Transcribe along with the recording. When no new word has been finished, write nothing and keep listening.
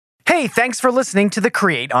Hey, thanks for listening to The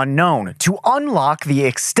Create Unknown. To unlock the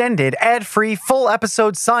extended, ad-free, full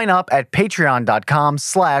episode, sign up at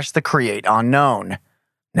patreon.com/thecreateunknown.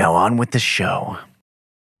 Now on with the show.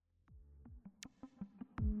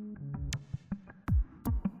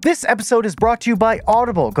 This episode is brought to you by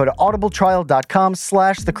Audible. Go to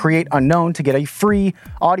audibletrial.com/thecreateunknown to get a free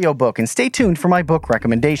audiobook, and stay tuned for my book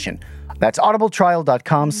recommendation. That's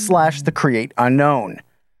audibletrial.com/thecreateunknown.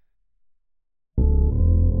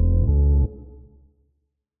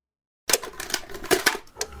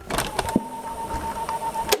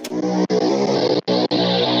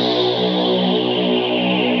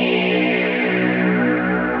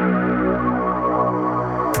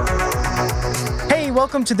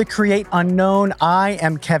 Welcome to The Create Unknown. I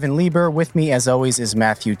am Kevin Lieber. With me, as always, is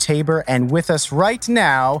Matthew Tabor. And with us right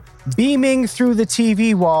now, beaming through the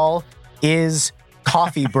TV wall, is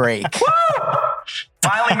Coffee Break.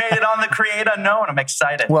 Finally made it on The Create Unknown. I'm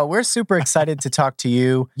excited. Well, we're super excited to talk to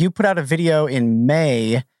you. You put out a video in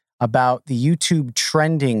May about the YouTube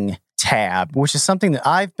trending tab, which is something that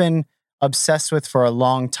I've been obsessed with for a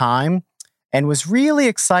long time, and was really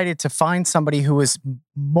excited to find somebody who was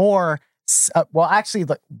more...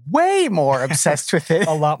 way more obsessed with it.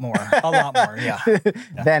 a lot more, yeah.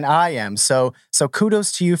 Than I am. So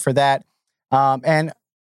kudos to you for that. And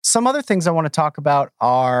some other things I want to talk about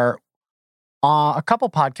are a few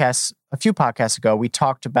podcasts ago,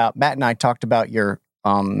 Matt and I talked about your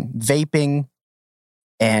vaping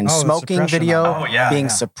and smoking video being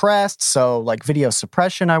suppressed. So like video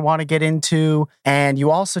suppression I want to get into. And you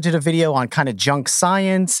also did a video on kind of junk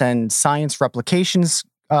science and science replications,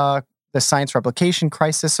 the science replication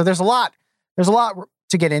crisis. So there's a lot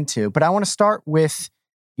to get into, but I want to start with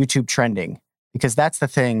YouTube trending because that's the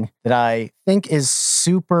thing that I think is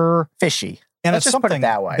super fishy. And Let's it's just put something it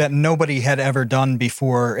that way. that nobody had ever done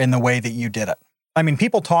before in the way that you did it. I mean,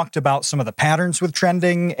 people talked about some of the patterns with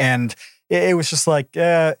trending, and it was just like,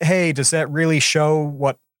 hey, does that really show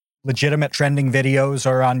what legitimate trending videos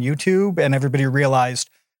are on YouTube? And everybody realized,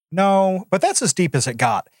 no, but that's as deep as it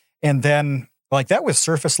got. And then like that was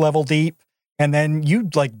surface level deep. And then you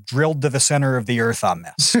like drilled to the center of the earth on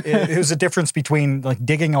this. It was a difference between like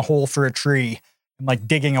digging a hole for a tree and like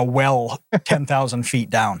digging a well 10,000 feet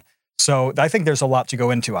down. So I think there's a lot to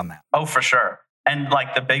go into on that. Oh, for sure. And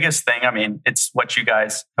like the biggest thing, I mean, it's what you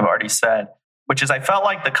guys have already said, which is I felt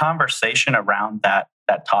like the conversation around that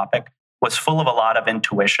topic was full of a lot of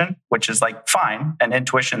intuition, which is like fine. And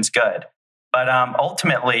intuition's good. But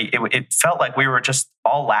ultimately, it felt like we were just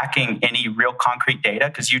all lacking any real concrete data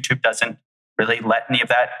because YouTube doesn't really let any of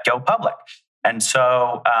that go public. And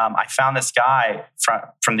so I found this guy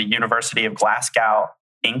from the University of Glasgow,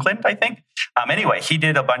 England, I think. Anyway, he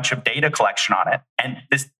did a bunch of data collection on it. And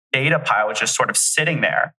this data pile was just sort of sitting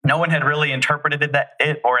there. No one had really interpreted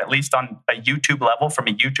it, or at least on a YouTube level from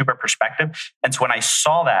a YouTuber perspective. And so when I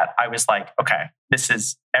saw that, I was like, okay, this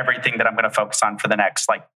is everything that I'm going to focus on for the next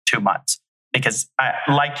like 2 months. Because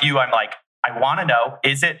like you, I'm like, I want to know,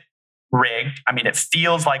 is it rigged? I mean, it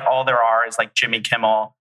feels like all there are is like Jimmy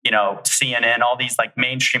Kimmel, CNN, all these like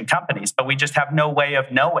mainstream companies, but we just have no way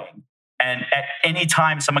of knowing. And at any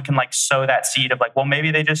time, someone can like sow that seed of like, well,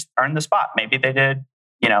 maybe they just earned the spot. Maybe they did,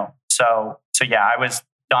 So yeah, I was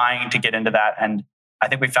dying to get into that. And I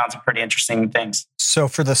think we found some pretty interesting things. So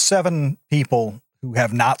for the 7 people who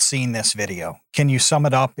have not seen this video, can you sum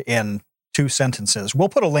it up in 2 sentences? We'll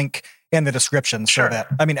put a link in the description so that,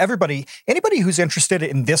 I mean, anybody who's interested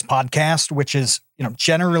in this podcast, which is,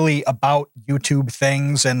 generally about YouTube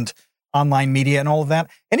things and online media and all of that,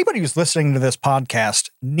 anybody who's listening to this podcast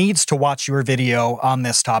needs to watch your video on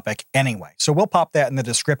this topic anyway. So we'll pop that in the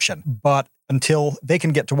description. But until they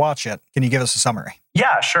can get to watch it, can you give us a summary?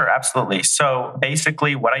 Yeah, sure. Absolutely. So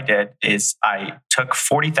basically what I did is I took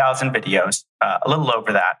 40,000 videos, a little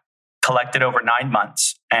over that, collected over 9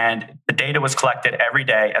 months, and the data was collected every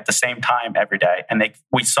day at the same time every day. And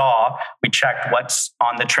we checked what's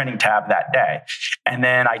on the trending tab that day. And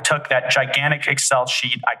then I took that gigantic Excel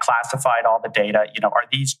sheet, I classified all the data. Are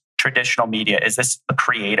these traditional media? Is this a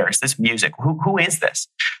creator? Is this music? Who is this?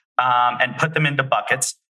 And put them into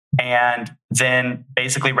buckets. And then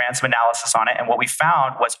basically ran some analysis on it. And what we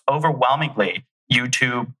found was overwhelmingly,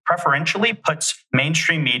 YouTube preferentially puts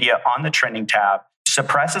mainstream media on the trending tab,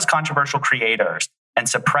 suppresses controversial creators, and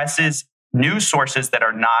suppresses news sources that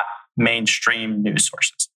are not mainstream news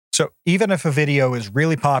sources. So even if a video is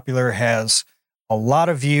really popular, has a lot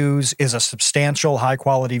of views, is a substantial high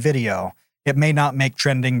quality video, it may not make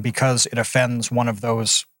trending because it offends one of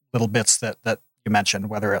those little bits that you mentioned,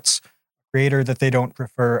 whether it's a creator that they don't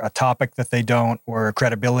prefer, a topic that they don't, or a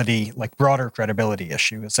credibility, like broader credibility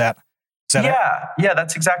issue. Is that Yeah,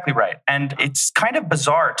 that's exactly right. And it's kind of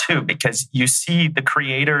bizarre too, because you see the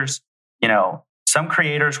creators, some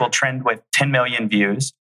creators will trend with 10 million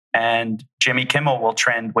views and Jimmy Kimmel will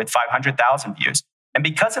trend with 500,000 views. And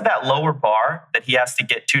because of that lower bar that he has to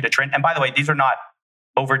get to trend, and by the way, these are not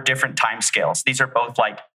over different time scales. These are both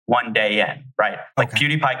like one day in, right? Like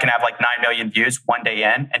PewDiePie can have like 9 million views one day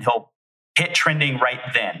in and he'll hit trending right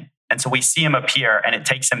then. And so we see him appear and it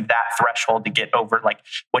takes him that threshold to get over like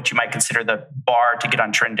what you might consider the bar to get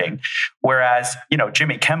on trending. Whereas,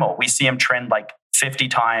 Jimmy Kimmel, we see him trend like 50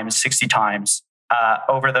 times, 60 times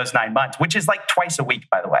over those 9 months, which is like twice a week,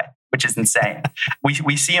 by the way, which is insane.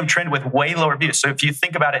 we see him trend with way lower views. So if you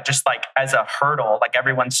think about it just like as a hurdle, like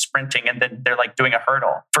everyone's sprinting and then they're like doing a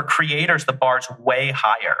hurdle. For creators, the bar's way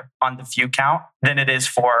higher on the view count than it is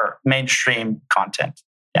for mainstream content.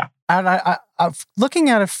 Yeah. And I looking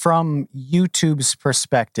at it from YouTube's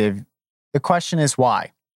perspective, the question is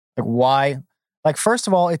why? Like why? Like, first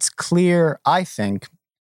of all, it's clear, I think,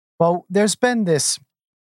 well, there's been this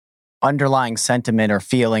underlying sentiment or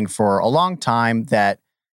feeling for a long time that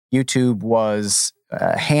YouTube was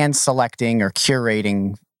hand selecting or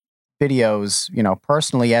curating videos,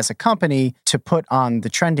 personally as a company to put on the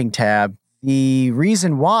trending tab. The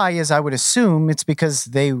reason why is I would assume it's because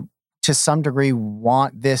they, to some degree,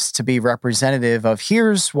 want this to be representative of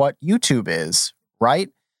here's what YouTube is, right?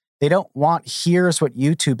 They don't want here's what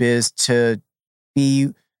YouTube is to be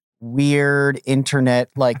weird internet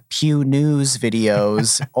like Pew News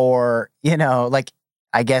videos or, like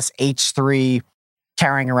I guess H3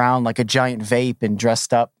 carrying around like a giant vape and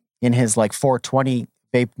dressed up in his like 420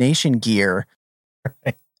 Vape Nation gear.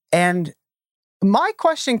 Right. And my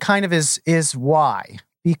question kind of is why?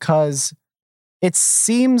 Because it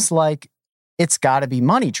seems like it's got to be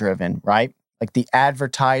money driven, right? Like the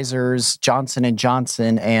advertisers, Johnson &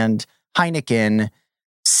 Johnson and Heineken,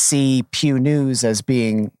 see Pew News as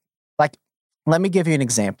being like, let me give you an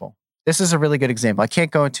example. This is a really good example. I can't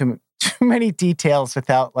go into too many details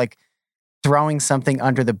without like throwing something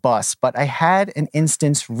under the bus, but I had an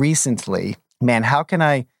instance recently. Man, how can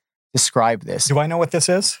I describe this? Do I know what this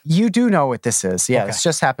is? You do know what this is. Yeah, This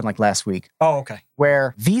just happened like last week. Oh, okay.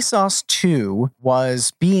 Where Vsauce 2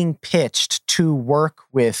 was being pitched to work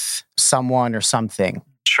with someone or something.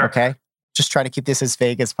 Sure. Okay? Just try to keep this as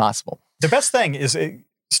vague as possible. The best thing is,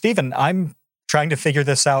 Stephen, I'm trying to figure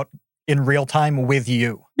this out in real time with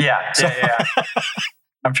you. Yeah.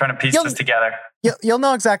 I'm trying to piece this together. You'll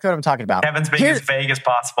know exactly what I'm talking about. Kevin's being as vague as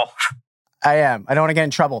possible. I am. I don't want to get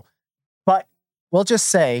in trouble. But we'll just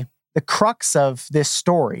say the crux of this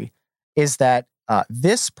story is that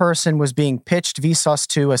this person was being pitched Vsauce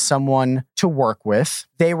 2 as someone to work with.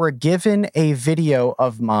 They were given a video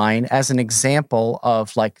of mine as an example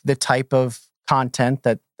of like the type of content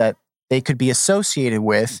that they could be associated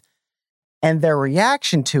with. And their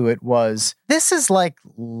reaction to it was, this is like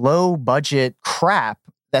low budget crap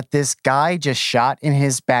that this guy just shot in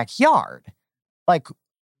his backyard. Like,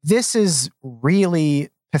 this is really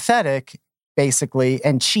pathetic, basically,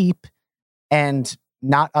 and cheap and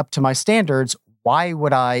not up to my standards. Why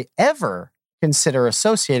would I ever consider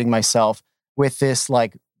associating myself with this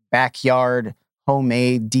like backyard,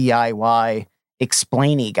 homemade DIY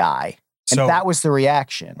explainy guy? And so that was the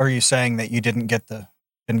reaction. Are you saying that you didn't get the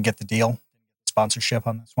deal, sponsorship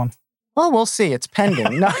on this one? Well, we'll see. It's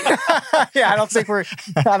pending. No. Yeah, I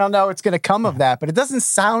don't know what's going to come of that, but it doesn't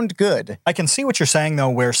sound good. I can see what you're saying though,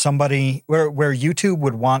 where YouTube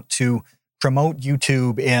would want to promote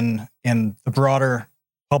YouTube in the broader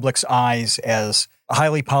public's eyes as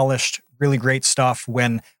highly polished, really great stuff,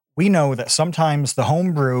 when we know that sometimes the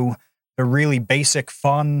homebrew, the really basic,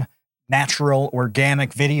 fun, natural,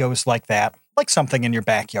 organic videos like that, like something in your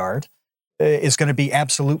backyard, is going to be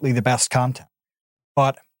absolutely the best content.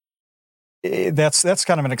 But that's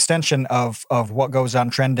kind of an extension of what goes on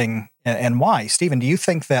trending and why. Stephen, do you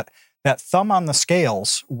think that thumb on the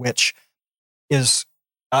scales, which is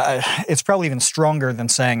it's probably even stronger than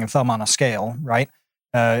saying thumb on a scale, right?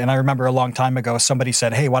 And I remember a long time ago, somebody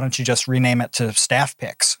said, hey, why don't you just rename it to staff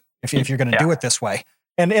picks if you're going to do it this way?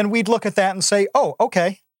 And we'd look at that and say, oh,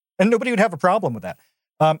 okay. And nobody would have a problem with that.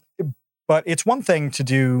 But it's one thing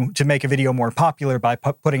to make a video more popular by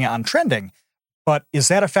putting it on trending. But is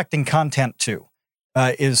that affecting content too?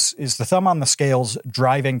 Is the thumb on the scales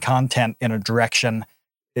driving content in a direction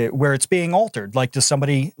where it's being altered? Like, does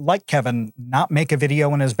somebody like Kevin not make a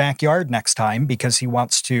video in his backyard next time because he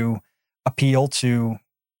wants to appeal to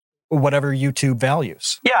whatever YouTube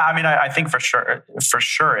values? Yeah, I mean, I think for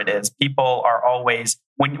sure it is. People are always,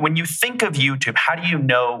 when you think of YouTube, how do you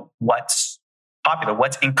know what's popular,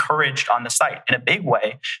 what's encouraged on the site? In a big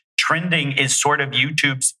way, trending is sort of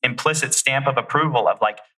YouTube's implicit stamp of approval of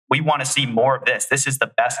like, we want to see more of this. This is the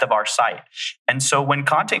best of our site. And so when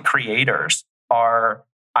content creators are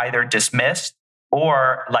either dismissed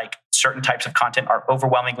or like certain types of content are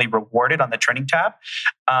overwhelmingly rewarded on the trending tab,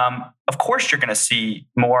 of course you're going to see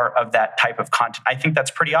more of that type of content. I think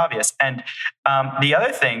that's pretty obvious. And the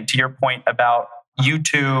other thing, to your point about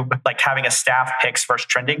YouTube, like having a staff picks versus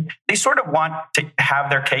trending, they sort of want to have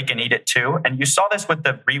their cake and eat it too. And you saw this with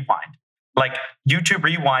the Rewind. Like YouTube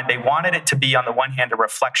Rewind, they wanted it to be on the one hand a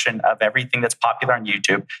reflection of everything that's popular on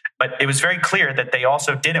YouTube, but it was very clear that they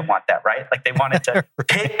also didn't want that, right? Like they wanted to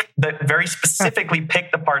very specifically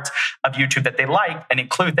pick the parts of YouTube that they liked and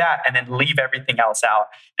include that, and then leave everything else out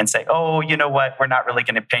and say, oh, you know what? We're not really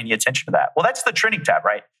going to pay any attention to that. Well, that's the trending tab,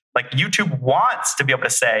 right? Like YouTube wants to be able to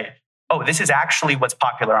say, oh, this is actually what's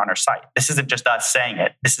popular on our site. This isn't just us saying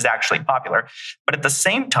it. This is actually popular. But at the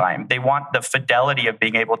same time, they want the fidelity of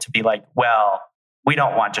being able to be like, well, we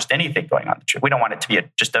don't want just anything going on the truth. We don't want it to be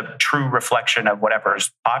just a true reflection of whatever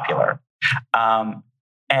is popular.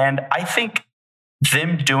 And I think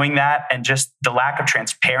them doing that and just the lack of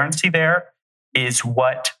transparency there is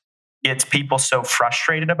what gets people so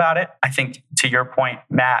frustrated about it. I think to your point,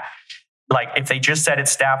 Matt, like if they just said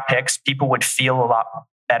it's staff picks, people would feel a lot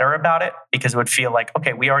better about it because it would feel like,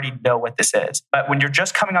 okay, we already know what this is. But when you're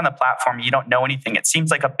just coming on the platform, you don't know anything. It seems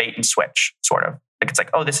like a bait and switch, sort of. Like it's like,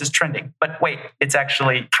 oh, this is trending. But wait, it's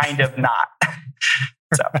actually kind of not.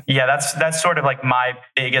 So yeah, that's sort of like my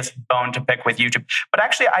biggest bone to pick with YouTube. But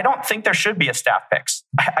actually, I don't think there should be a staff picks.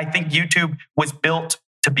 I think YouTube was built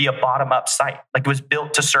to be a bottom-up site. Like it was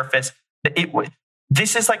built to surface.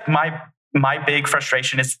 This is like my big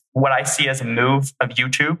frustration is what I see as a move of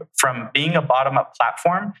YouTube from being a bottom-up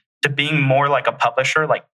platform to being more like a publisher,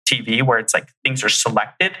 like TV, where it's like things are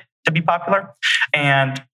selected to be popular.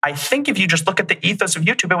 And I think if you just look at the ethos of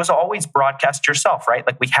YouTube, it was always broadcast yourself, right?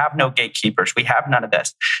 Like we have no gatekeepers. We have none of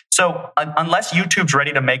this. So unless YouTube's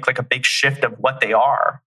ready to make like a big shift of what they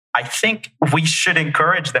are, I think we should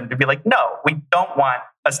encourage them to be like, no, we don't want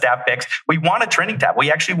a staff picks. We want a trending tab.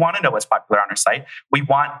 We actually want to know what's popular on our site. We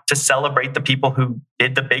want to celebrate the people who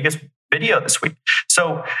did the biggest video this week.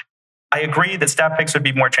 So I agree that staff picks would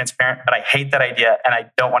be more transparent, but I hate that idea and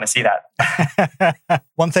I don't want to see that.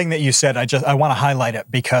 One thing that you said, I want to highlight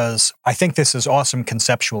it because I think this is awesome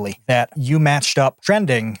conceptually that you matched up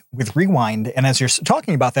trending with Rewind. And as you're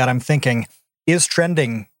talking about that, I'm thinking, is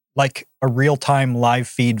trending like a real-time live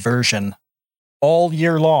feed version all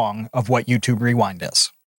year long of what YouTube Rewind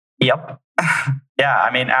is? Yep. Yeah,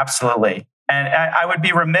 I mean, absolutely. And I would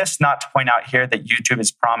be remiss not to point out here that YouTube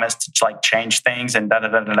has promised to like change things and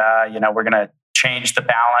you know, we're going to change the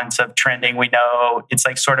balance of trending. We know it's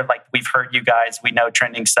like sort of like we've heard you guys, we know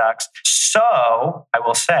trending sucks. So I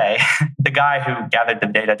will say the guy who gathered the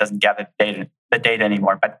data doesn't gather the data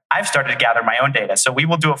anymore, but I've started to gather my own data. So we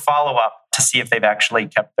will do a follow-up to see if they've actually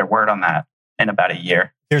kept their word on that in about a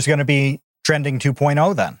year. There's going to be trending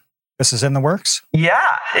 2.0 then. This is in the works?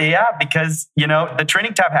 Yeah, because, you know, the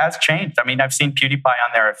trending tab has changed. I mean, I've seen PewDiePie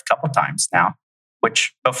on there a couple times now,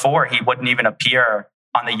 which before he wouldn't even appear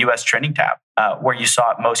on the US trending tab, where you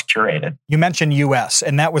saw it most curated. You mentioned US,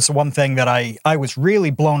 and that was one thing that I was really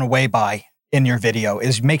blown away by in your video,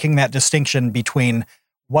 is making that distinction between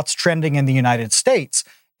what's trending in the United States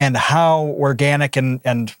and how organic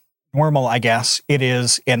and normal, I guess, it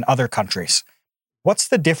is in other countries. What's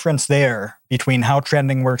the difference there between how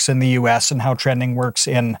trending works in the US and how trending works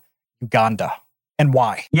in Uganda, and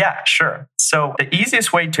why? Yeah, sure. So the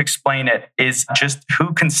easiest way to explain it is just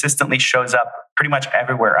who consistently shows up pretty much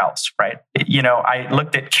everywhere else, right? You know, I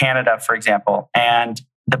looked at Canada, for example, and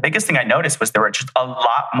the biggest thing I noticed was there were just a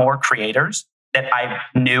lot more creators that I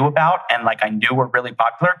knew about and like I knew were really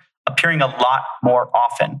popular appearing a lot more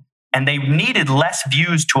often. And they needed less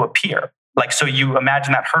views to appear. Like, so you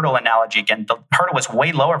imagine that hurdle analogy again, the hurdle was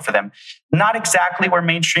way lower for them. Not exactly where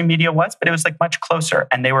mainstream media was, but it was like much closer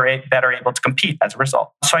and they were better able to compete as a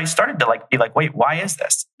result. So I started to like be like, wait, why is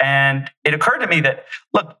this? And it occurred to me that,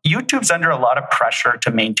 look, YouTube's under a lot of pressure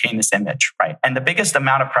to maintain this image, right? And the biggest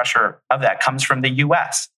amount of pressure of that comes from the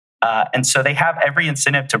US. And so they have every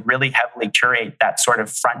incentive to really heavily curate that sort of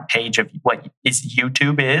front page of what is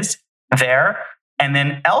YouTube is there. And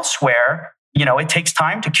then elsewhere, you know, it takes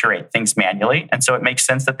time to curate things manually. And so it makes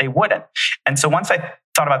sense that they wouldn't. And so once I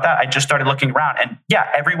thought about that, I just started looking around and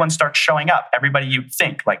yeah, everyone starts showing up. Everybody you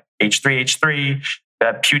think like H3H3,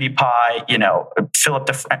 PewDiePie, you know, Philip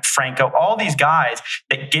DeFranco, all these guys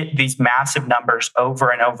that get these massive numbers over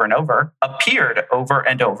and over and over appeared over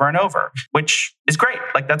and over and over, which is great.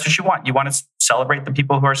 Like that's what you want. You want to celebrate the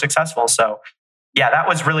people who are successful. So Yeah, that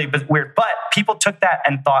was really weird. But people took that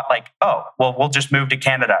and thought like, oh, well, we'll just move to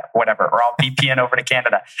Canada or whatever, or I'll VPN over to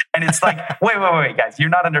Canada. And it's like, wait, guys, you're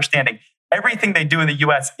not understanding. Everything they do in the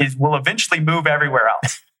US will eventually move everywhere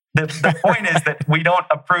else. The point is that we don't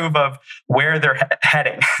approve of where they're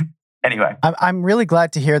heading. Anyway. I'm really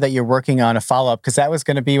glad to hear that you're working on a follow-up, because that was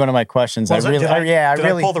going to be one of my questions. Did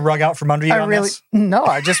I pull the rug out from under you on this? No,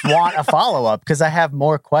 I just want a follow-up because I have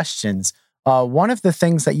more questions. One of the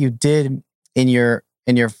things that you did in your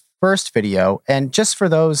first video, and just for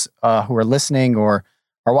those who are listening or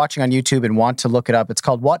are watching on YouTube and want to look it up, it's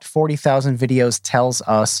called What 40,000 Videos Tell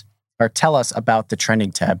Us About the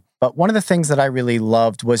Trending tab. But one of the things that I really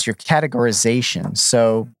loved was your categorization.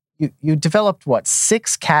 So you developed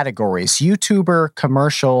 6 categories: YouTuber,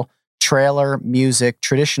 commercial, trailer, music,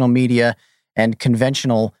 traditional media, and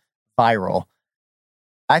conventional viral.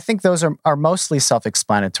 I think those are mostly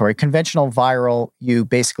self-explanatory. Conventional viral, you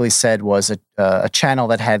basically said, was a channel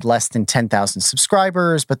that had less than 10,000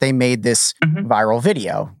 subscribers, but they made this viral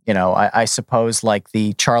video. You know, I suppose like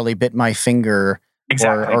the Charlie Bit My Finger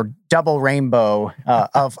or Double Rainbow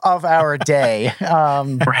of our day.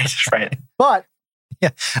 Right. But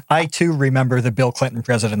yeah, I too remember the Bill Clinton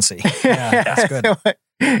presidency. Yeah, that's good.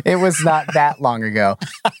 It was not that long ago.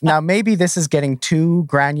 Now, maybe this is getting too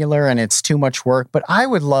granular and it's too much work, but I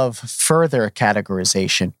would love further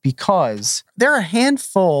categorization, because there are a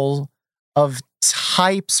handful of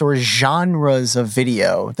types or genres of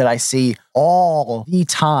video that I see all the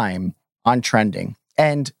time on trending.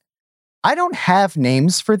 And I don't have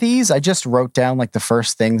names for these. I just wrote down like the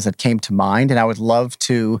first things that came to mind, and I would love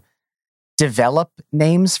to develop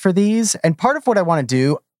names for these. And part of what I want to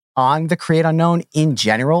do on the Create Unknown in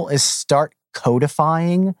general is start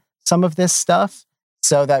codifying some of this stuff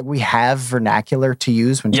so that we have vernacular to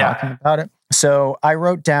use when talking about it. So I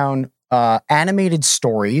wrote down animated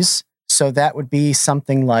stories. So that would be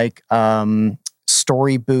something like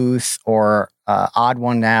Story Booth or Odd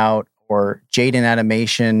One Out or Jaden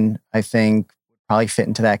Animation, I think would probably fit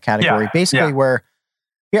into that category. Basically where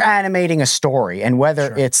you're animating a story, and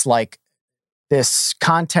whether it's like this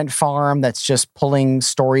content farm that's just pulling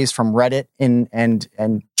stories from Reddit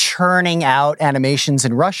and churning out animations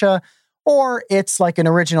in Russia, or it's like an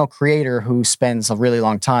original creator who spends a really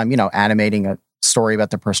long time, animating a story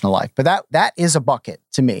about their personal life. But that is a bucket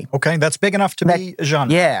to me. Okay, that's big enough to be a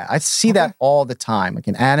genre. Yeah, I see that all the time, like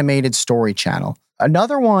an animated story channel.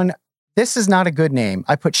 Another one, this is not a good name.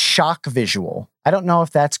 I put shock visual. I don't know if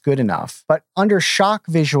that's good enough, but under shock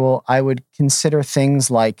visual, I would consider things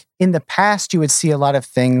like, in the past, you would see a lot of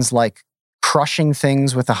things like crushing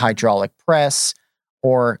things with a hydraulic press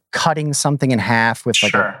or cutting something in half with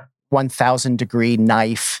like a 1,000 degree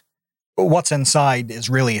knife. What's inside is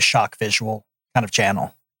really a shock visual kind of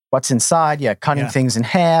channel. What's inside, cutting things in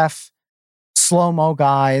half, slow-mo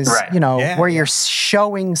guys, where you're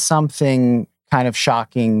showing something kind of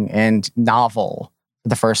shocking and novel for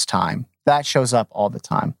the first time. That shows up all the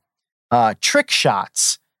time. Trick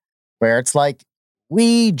shots, where it's like,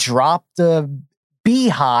 we dropped a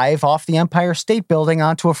beehive off the Empire State Building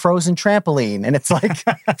onto a frozen trampoline, and it's like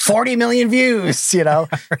 40 million views,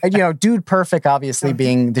 And, Dude Perfect obviously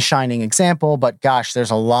being the shining example, but gosh,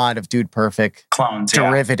 there's a lot of Dude Perfect clones,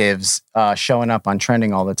 derivatives showing up on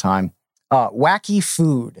trending all the time. Wacky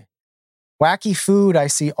food. Wacky food I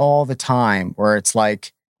see all the time, where it's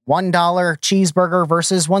like $1 cheeseburger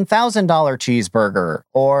versus $1,000 cheeseburger,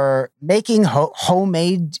 or making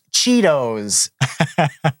homemade Cheetos,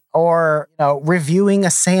 or reviewing a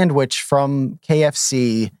sandwich from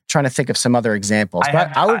KFC. Trying to think of some other examples.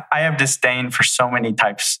 I have disdain for so many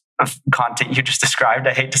types of content you just described.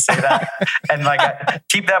 I hate to say that, and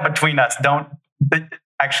keep that between us.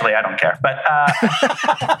 Actually, I don't care, but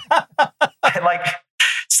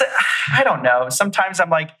I don't know. Sometimes I'm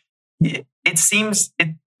like, it seems it.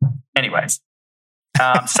 Anyways,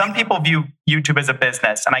 some people view YouTube as a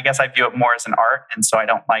business, and I guess I view it more as an art. And so I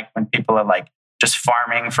don't like when people are like just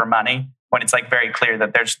farming for money, when it's like very clear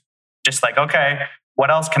that there's just like, okay, what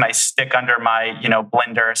else can I stick under my,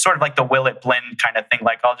 blender? Sort of like the will it blend kind of thing.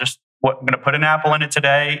 Like I'm going to put an apple in it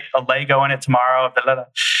today, a Lego in it tomorrow. Blah, blah, blah.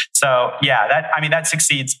 So that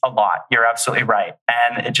succeeds a lot. You're absolutely right.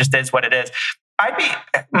 And it just is what it is.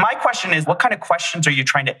 My question is, what kind of questions are you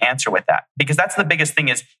trying to answer with that? Because that's the biggest thing,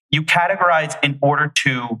 is you categorize in order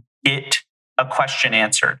to get a question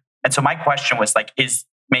answered. And so my question was like, is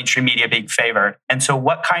mainstream media being favored? And so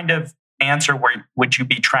what kind of answer would you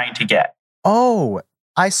be trying to get? Oh,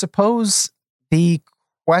 I suppose the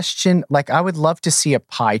question, I would love to see a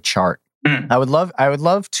pie chart. I would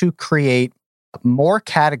love to create more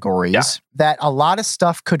categories that a lot of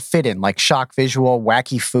stuff could fit in, like shock visual,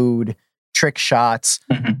 wacky food, trick shots.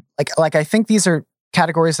 Like I think these are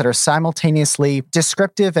categories that are simultaneously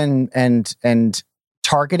descriptive and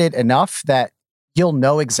targeted enough that you'll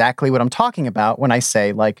know exactly what I'm talking about when I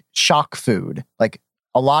say like shock food. Like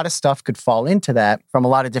a lot of stuff could fall into that from a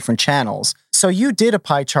lot of different channels. So you did a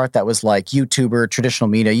pie chart that was like YouTuber, traditional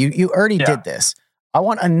media. You already did this. I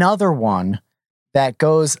want another one that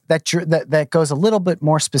goes that goes a little bit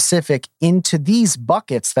more specific into these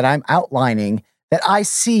buckets that I'm outlining that I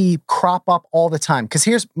see crop up all the time. Because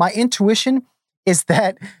here's my intuition is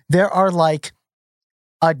that there are like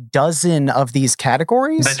a dozen of these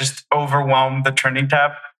categories that just overwhelm the trending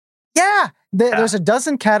tab. Yeah, there's a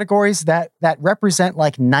dozen categories that represent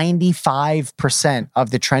like 95%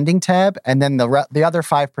 of the trending tab, and then the other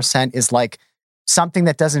 5% is like something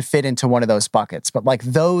that doesn't fit into one of those buckets. But like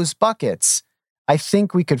those buckets, I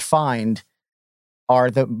think we could find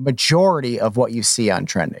are the majority of what you see on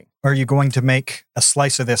trending. Are you going to make a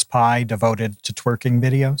slice of this pie devoted to twerking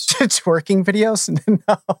videos? Twerking videos?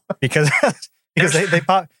 No. Because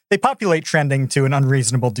they populate trending to an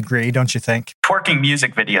unreasonable degree, don't you think? Twerking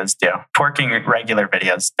music videos do. Twerking regular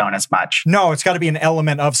videos don't as much. No, it's got to be an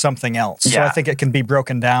element of something else. Yeah. So I think it can be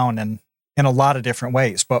broken down in a lot of different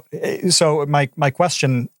ways. But so my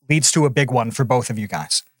question leads to a big one for both of you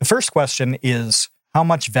guys. The first question is, how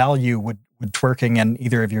much value would twerking in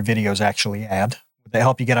either of your videos actually add? Would they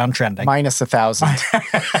help you get on trending? Minus 1,000.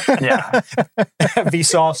 Yeah.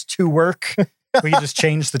 Vsauce to work. We just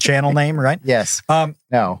changed the channel name, right? Yes.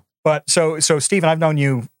 No. But so Stephen, I've known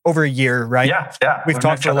you over a year, right? Yeah. We've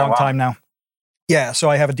talked for a long time now. Yeah. So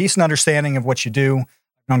I have a decent understanding of what you do.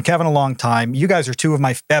 I've known Kevin a long time. You guys are two of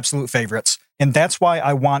my absolute favorites. And that's why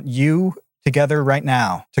I want you together right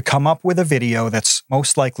now to come up with a video that's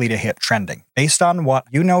most likely to hit trending based on what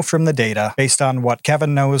you know from the data, based on what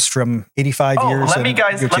Kevin knows from 85 years.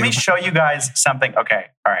 Let me show you guys something. Okay.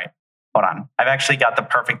 All right. Hold on. I've actually got the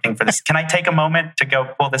perfect thing for this. Can I take a moment to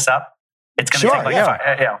go pull this up? It's going to take like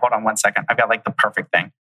yeah. Hold on 1 second. I've got like the perfect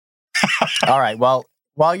thing. All right. Well,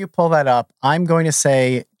 while you pull that up, I'm going to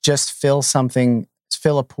say just fill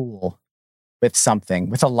a pool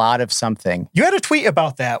with a lot of something. You had a tweet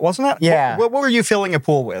about that, wasn't it? Yeah. What were you filling a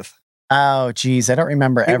pool with? Oh, geez. I don't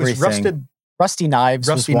remember everything. Was Rusty Knives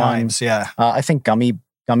was one. Yeah. I think gummy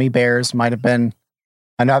bears might have been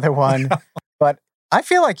another one. But I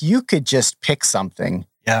feel like you could just pick something.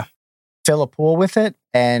 Yeah. Fill a pool with it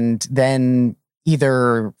and then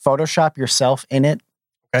either Photoshop yourself in it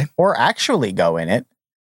or actually go in it.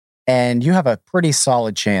 And you have a pretty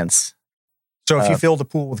solid chance. So if you filled a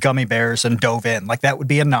pool with gummy bears and dove in, like that would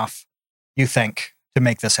be enough, you think, to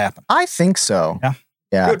make this happen? I think so.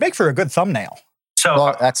 Yeah. It would make for a good thumbnail.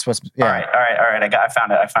 So that's what's all right. I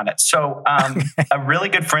found it. So a really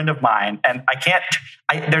good friend of mine, and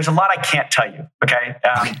there's a lot I can't tell you, okay?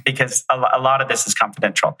 Because a lot of this is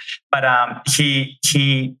confidential. But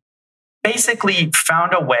he basically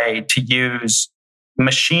found a way to use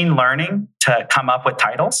machine learning to come up with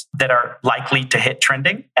titles that are likely to hit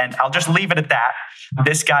trending. And I'll just leave it at that.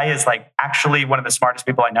 This guy is like actually one of the smartest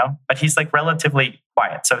people I know, but he's like relatively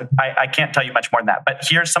quiet. So I can't tell you much more than that. But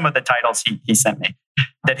here's some of the titles he sent me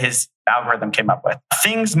that his algorithm came up with.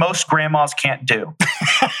 Things most grandmas can't do.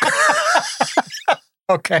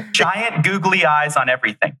 Okay. Giant googly eyes on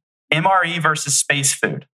everything. MRE versus space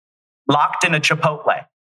food. Locked in a Chipotle.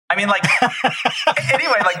 I mean, like,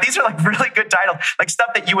 anyway, like these are like really good titles, like stuff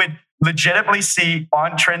that you would legitimately see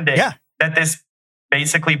on trending that this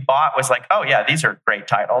basically bot was like, oh yeah, these are great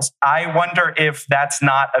titles. I wonder if that's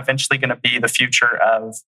not eventually going to be the future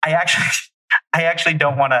of, I actually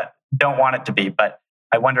don't want it to be, but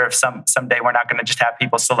I wonder if someday we're not going to just have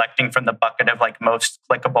people selecting from the bucket of like most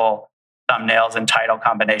clickable thumbnails and title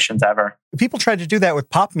combinations ever. People tried to do that with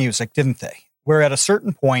pop music, didn't they? Where at a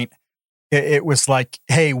certain point, it was like,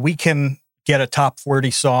 hey, we can get a top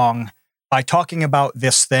 40 song by talking about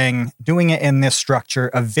this thing, doing it in this structure,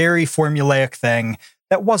 a very formulaic thing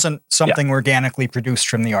that wasn't something organically produced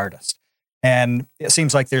from the artist. And it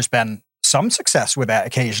seems like there's been some success with that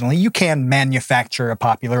occasionally. You can manufacture a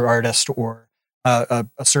popular artist or a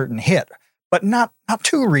certain hit, but not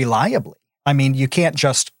too reliably. I mean, you can't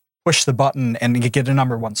just push the button and get a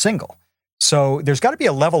number one single. So there's got to be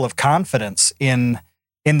a level of confidence in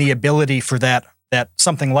the ability for that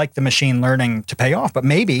something like the machine learning to pay off. But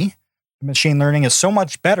maybe the machine learning is so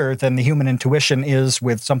much better than the human intuition is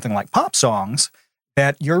with something like pop songs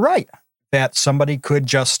that you're right, that somebody could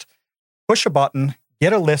just push a button,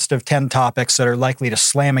 get a list of 10 topics that are likely to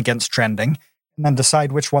slam against trending, and and then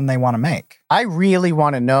decide which one they want to make. I really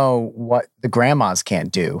want to know what the grandmas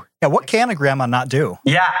can't do. Yeah, what can a grandma not do?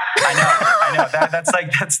 Yeah, I know. That's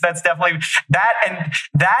definitely that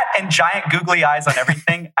and giant googly eyes on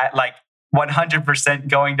everything at like 100%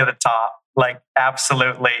 going to the top. Like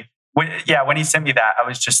absolutely. When he sent me that, I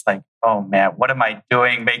was just like, oh man, what am I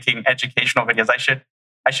doing making educational videos?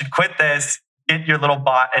 I should quit this, get your little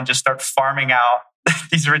bot and just start farming out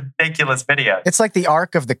these ridiculous videos. It's like the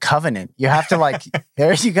Ark of the Covenant. You have to like,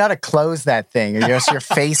 you got to close that thing or else your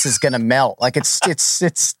face is going to melt. Like it's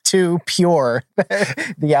too pure,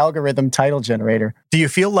 the algorithm title generator. Do you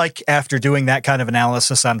feel like after doing that kind of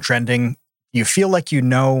analysis on trending, you feel like you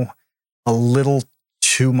know a little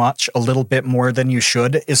too much, a little bit more than you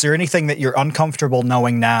should? Is there anything that you're uncomfortable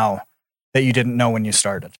knowing now that you didn't know when you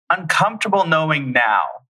started? Uncomfortable knowing now.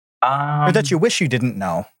 Or that you wish you didn't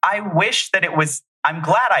know? I wish that it was, I'm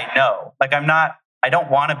glad I know. Like I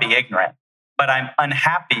don't want to be ignorant, but I'm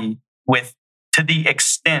unhappy with, to the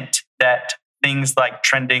extent that things like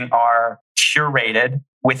trending are curated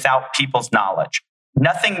without people's knowledge.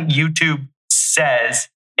 Nothing YouTube says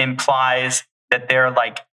implies that they're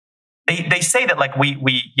like, they say that like we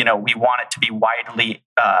want it to be widely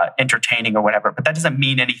entertaining or whatever, but that doesn't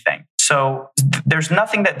mean anything. So there's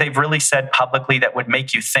nothing that they've really said publicly that would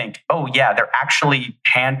make you think, oh yeah, they're actually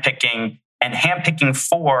handpicking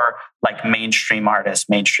for like mainstream artists,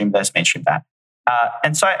 mainstream this, mainstream that.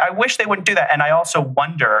 And so I wish they wouldn't do that. And I also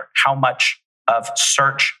wonder how much of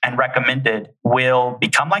search and recommended will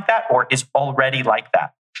become like that or is already like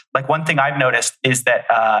that. Like one thing I've noticed is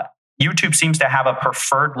that YouTube seems to have a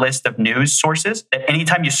preferred list of news sources that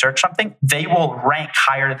anytime you search something, they will rank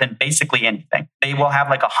higher than basically anything. They will have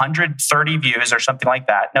like 130 views or something like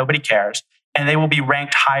that. Nobody cares. And they will be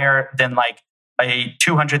ranked higher than like a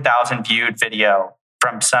 200,000 viewed video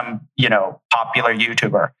from some, popular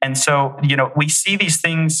YouTuber. And so, we see these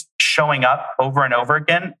things showing up over and over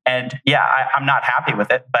again. And yeah, I'm not happy with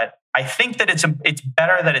it, but I think that it's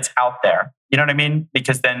better that it's out there. You know what I mean?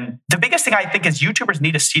 Because then the biggest thing I think is YouTubers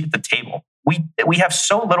need a seat at the table. We have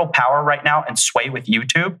so little power right now and sway with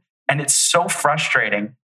YouTube. And it's so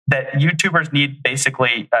frustrating that YouTubers need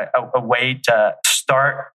basically a way to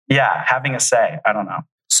start, having a say. I don't know.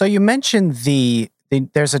 So you mentioned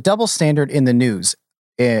there's a double standard in the news,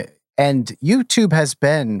 and YouTube has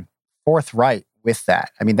been forthright with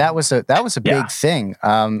that. I mean, that was a big thing.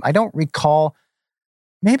 I don't recall.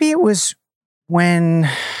 Maybe it was when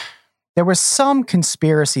there was some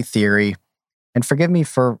conspiracy theory, and forgive me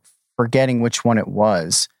for forgetting which one it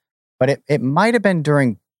was, but it might have been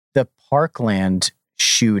during the Parkland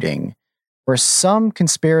shooting, where some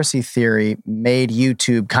conspiracy theory made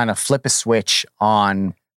YouTube kind of flip a switch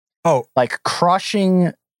on, like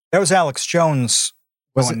crushing. That was Alex Jones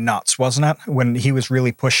going nuts, wasn't it? When he was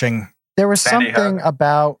really pushing. There was Sandy something Hook.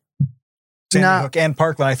 About Sandy Hook and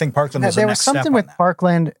Parkland. I think Parkland was the next step. There was something with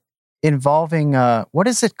Parkland involving, what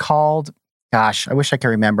is it called? Gosh, I wish I could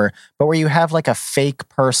remember. But where you have like a fake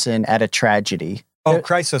person at a tragedy.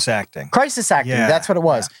 Crisis acting. Crisis acting, Yeah, that's what it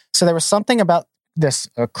was. yeah. So there was something about this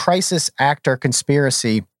crisis actor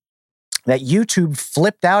conspiracy that YouTube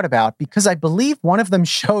flipped out about because I believe one of them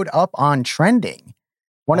showed up on trending.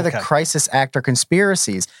 One of the crisis actor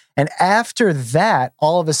conspiracies. And after that,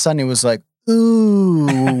 all of a sudden it was like, ooh,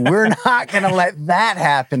 we're not going to let that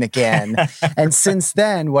happen again. And since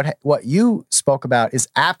then, what you spoke about is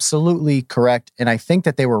absolutely correct. And I think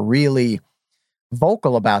that they were really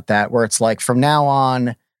vocal about that, where it's like from now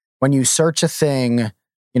on, when you search a thing,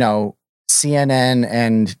 CNN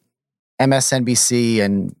and MSNBC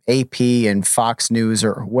and AP and Fox News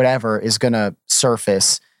or whatever is going to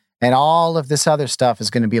surface. And all of this other stuff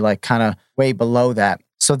is going to be like kind of way below that.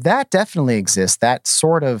 So that definitely exists, that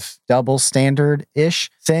sort of double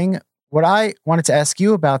standard-ish thing. What I wanted to ask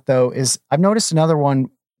you about, though, is I've noticed another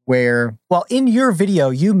one where, well, in your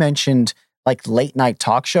video, you mentioned like late night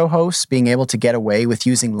talk show hosts being able to get away with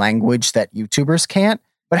using language that YouTubers can't.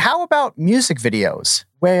 But how about music videos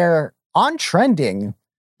where on trending,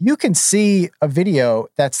 you can see a video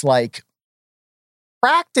that's like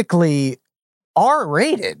practically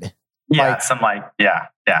R-rated. Yeah,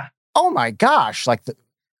 yeah. Oh my gosh!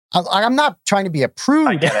 I'm not trying to be a prude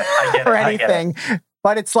I get it. or anything,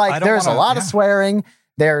 but it's like there's a lot of swearing.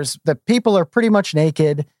 The people are pretty much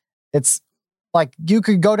naked. It's like you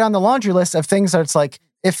could go down the laundry list of things that it's like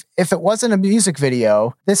if it wasn't a music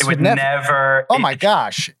video, this would never. Oh my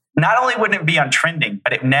gosh! Not only wouldn't it be on trending,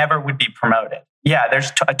 but it never would be promoted. Yeah,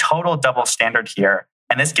 there's a total double standard here.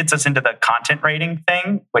 And this gets us into the content rating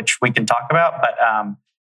thing, which we can talk about. But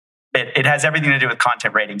it has everything to do with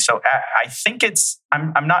content rating. So I think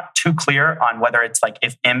I'm not too clear on whether it's like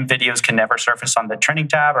if M videos can never surface on the trending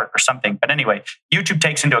tab or something. But anyway, YouTube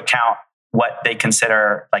takes into account what they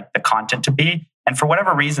consider like the content to be. And for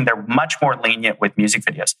whatever reason, they're much more lenient with music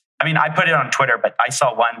videos. I mean, I put it on Twitter, but I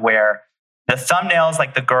saw one where the thumbnail is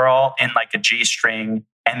like the girl in like a G-string.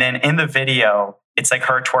 And then in the video, it's like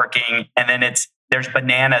her twerking. And then there's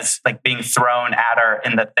bananas like being thrown at her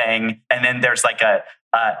in the thing. And then there's like a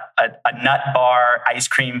nut bar ice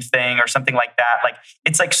cream thing or something like that. Like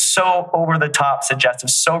it's like so over the top suggestive,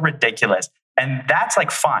 so ridiculous. And that's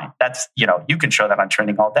like fine. That's, you can show that on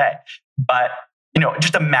trending all day. But,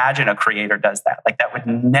 just imagine a creator does that. Like that would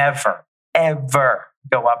never, ever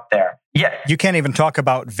go up there. Yeah. You can't even talk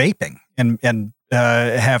about vaping and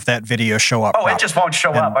have that video show up. Oh, it just won't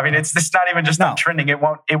show up. I mean, it's not even just on trending. It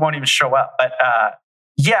won't even show up. But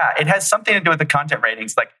yeah, it has something to do with the content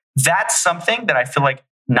ratings. Like that's something that I feel like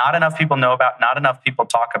not enough people know about, not enough people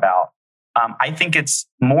talk about. I think it's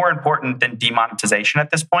more important than demonetization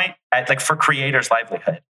at this point, like for creators'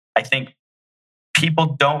 livelihood. I think people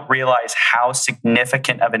don't realize how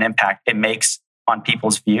significant of an impact it makes on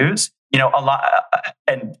people's views. A lot,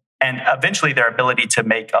 and eventually their ability to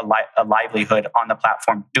make a livelihood on the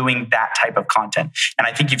platform doing that type of content. And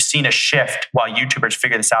I think you've seen a shift while YouTubers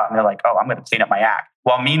figure this out and they're like, oh, I'm going to clean up my act.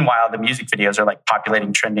 While meanwhile, the music videos are like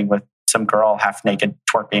populating trending with some girl half naked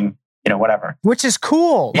twerking, whatever. Which is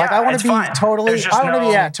cool. Yeah, like I want to be fine.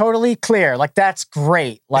 totally clear. Like that's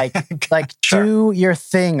great. Like Sure. Do your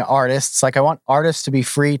thing, artists. Like I want artists to be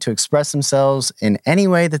free to express themselves in any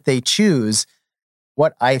way that they choose.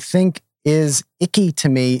 What I think is icky to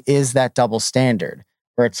me is that double standard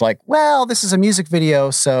where it's like, well, this is a music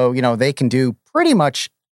video, so, they can do pretty much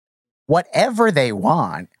whatever they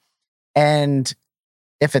want. And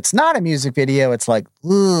if it's not a music video, it's like,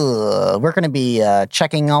 we're going to be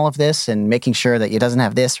checking all of this and making sure that it doesn't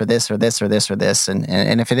have this or this or this or this or this.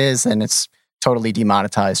 And if it is, then it's totally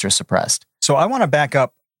demonetized or suppressed. So I want to back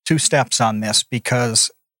up 2 steps on this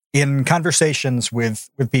because in conversations with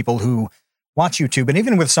people who watch YouTube and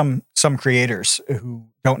even with some creators who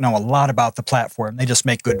don't know a lot about the platform, they just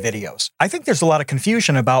make good videos. I think there's a lot of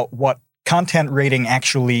confusion about what content rating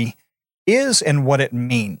actually is and what it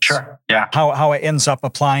means. Sure. Yeah. How it ends up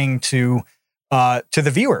applying to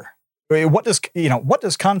the viewer. What does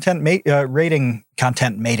content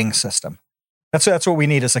mating system? That's what we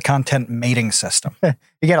need is a content mating system. You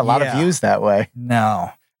get a lot of views that way.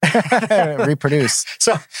 No. Reproduce.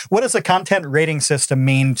 So what does a content rating system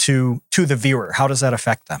mean to the viewer? How does that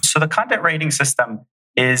affect them? So the content rating system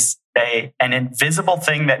is an invisible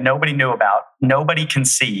thing that nobody knew about. Nobody can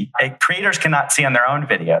see. Creators cannot see on their own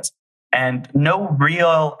videos. And no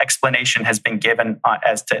real explanation has been given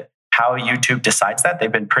as to how YouTube decides that.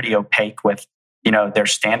 They've been pretty opaque with, their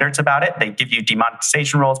standards about it. They give you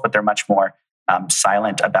demonetization rules, but they're much more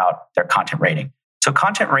silent about their content rating. So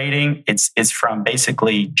content rating is from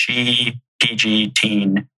basically G, PG,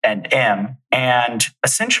 teen, and M. And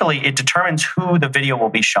essentially it determines who the video will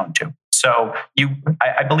be shown to. So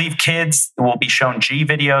I believe kids will be shown G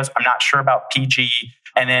videos. I'm not sure about PG.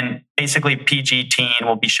 And then basically PG teen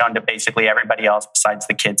will be shown to basically everybody else besides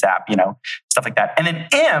the kids app, stuff like that. And then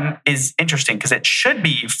M is interesting because it should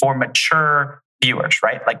be for mature viewers,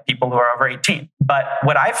 right? Like people who are over 18. But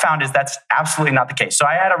what I found is that's absolutely not the case. So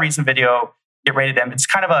I had a recent video get rated M. It's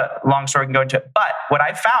kind of a long story I can go into it. But what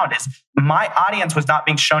I found is my audience was not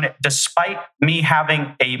being shown it despite me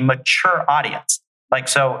having a mature audience. Like,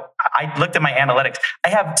 so I looked at my analytics. I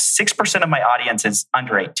have 6% of my audience is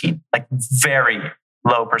under 18, like very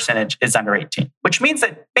low percentage is under 18, which means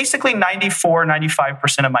that basically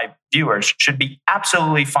 95% of my viewers should be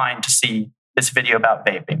absolutely fine to see this video about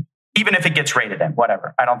vaping, even if it gets rated M,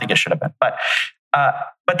 whatever. I don't think it should have been, but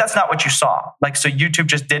that's not what you saw. Like, so YouTube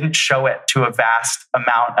just didn't show it to a vast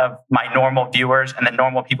amount of my normal viewers and the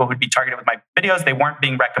normal people who'd be targeted with my videos. They weren't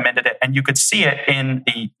being recommended it, and you could see it in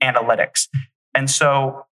the analytics. And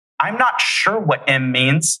so I'm not sure what M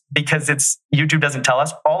means because YouTube doesn't tell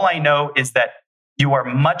us. All I know is that you are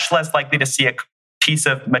much less likely to see a piece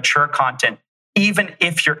of mature content, even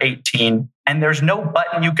if you're 18. And there's no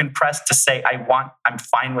button you can press to say, I'm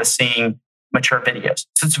fine with seeing mature videos.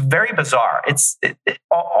 So it's very bizarre.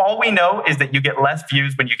 All we know is that you get less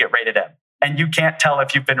views when you get rated M. And you can't tell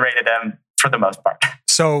if you've been rated M for the most part.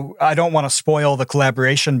 So I don't want to spoil the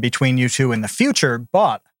collaboration between you two in the future,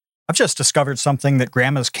 but I've just discovered something that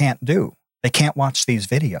grandmas can't do. They can't watch these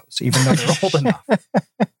videos, even though they're old enough.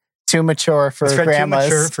 Too mature for grandmas.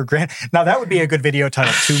 Too mature for Now, that would be a good video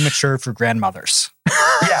title, Too Mature for Grandmothers.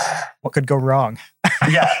 Yeah. What could go wrong?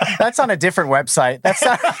 Yeah. That's on a different website. That's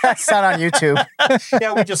not on YouTube.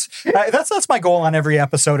 Yeah, we just that's my goal on every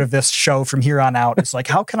episode of this show from here on out. It's like,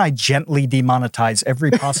 how can I gently demonetize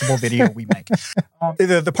every possible video we make?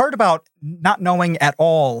 The part about not knowing at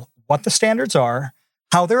all what the standards are,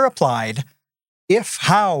 how they're applied, if,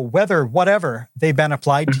 how, whether, whatever they've been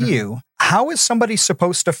applied to you, how is somebody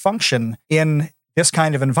supposed to function in this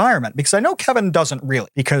kind of environment? Because I know Kevin doesn't really,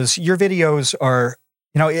 because your videos are,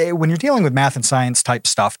 when you're dealing with math and science type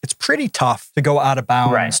stuff, it's pretty tough to go out of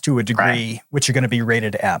bounds to a degree, which are going to be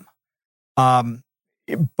rated M.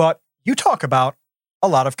 But you talk about a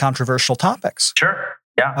lot of controversial topics. Sure.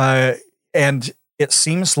 Yeah. And it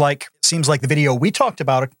seems like the video we talked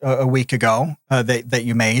about a week ago that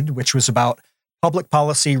you made, which was about public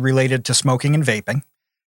policy related to smoking and vaping.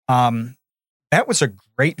 That was a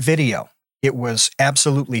great video. It was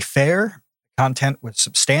absolutely fair. Content was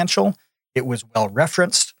substantial. It was well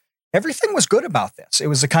referenced. Everything was good about this. It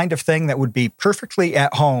was the kind of thing that would be perfectly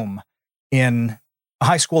at home in a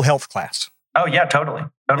high school health class. Oh, yeah, totally.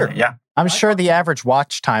 Totally, yeah. I'm sure the average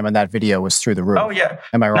watch time on that video was through the roof. Oh, yeah.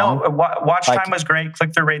 Am I wrong? No, watch time was great.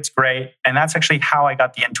 Click-through rate's great. And that's actually how I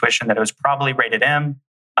got the intuition that it was probably rated M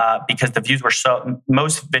because the views were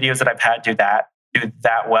most videos that I've had do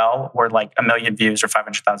that well were like 1 million views or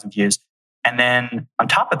 500,000 views. And then on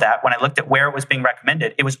top of that, when I looked at where it was being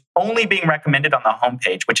recommended, it was only being recommended on the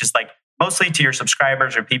homepage, which is like mostly to your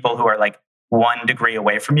subscribers or people who are like 1 degree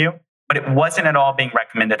away from you. But it wasn't at all being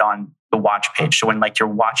recommended on the watch page. So when like you're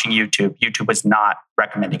watching YouTube was not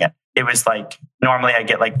recommending it. It was like, normally I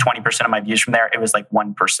get like 20% of my views from there. It was like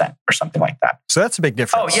 1% or something like that. So that's a big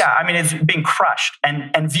difference. Oh yeah. I mean, it's being crushed.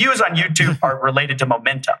 And views on YouTube are related to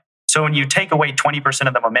momentum. So when you take away 20%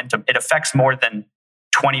 of the momentum, it affects more than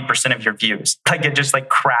 20% of your views. Like it just like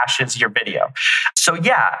crashes your video. So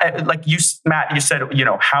yeah, like Matt, you said,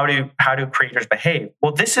 how do creators behave?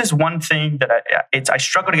 Well, this is one thing that I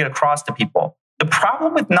struggle to get across to people. The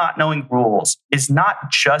problem with not knowing rules is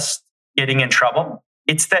not just getting in trouble.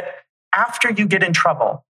 It's that after you get in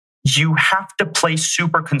trouble, you have to play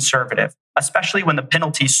super conservative, especially when the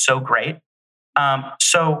penalty is so great.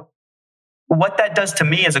 So what that does to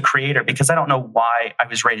me as a creator, because I don't know why I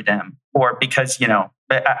was rated M, or because,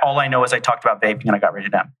 all I know is I talked about vaping and I got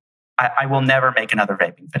rated M. I will never make another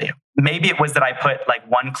vaping video. Maybe it was that I put like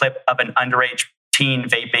one clip of an underage teen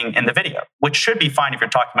vaping in the video, which should be fine if you're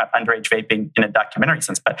talking about underage vaping in a documentary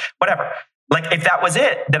sense, but whatever. Like if that was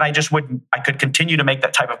it, then I could continue to make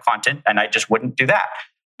that type of content and I just wouldn't do that.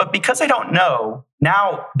 But because I don't know,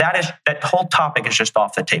 now that whole topic is just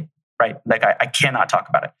off the table, right? Like I cannot talk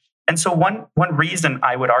about it. And so one reason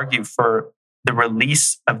I would argue for the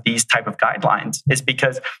release of these type of guidelines is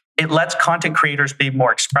because it lets content creators be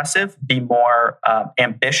more expressive, be more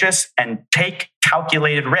ambitious, and take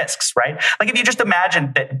calculated risks, right? Like if you just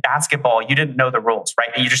imagine that basketball, you didn't know the rules, right?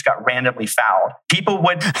 And you just got randomly fouled. People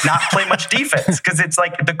would not play much defense because it's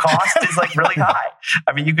like the cost is like really high.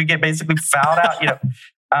 I mean, you could get basically fouled out,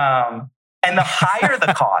 and the higher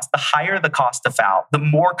the cost to foul, the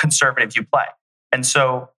more conservative you play. And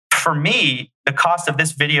so for me, the cost of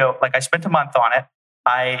this video, like I spent a month on it,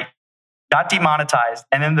 I got demonetized,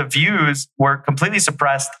 and then the views were completely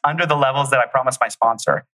suppressed under the levels that I promised my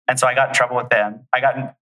sponsor. And so I got in trouble with them. I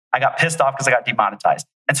got pissed off because I got demonetized.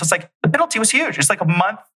 And so it's like the penalty was huge. It's like a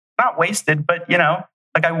month, not wasted, but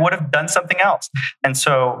like I would have done something else. And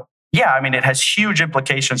so, yeah, I mean, it has huge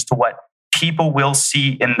implications to what people will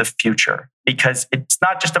see in the future, because it's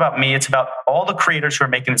not just about me. It's about all the creators who are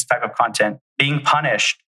making this type of content being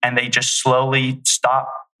punished, and they just slowly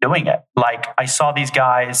stop doing it. Like I saw these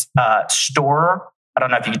guys, Store, I don't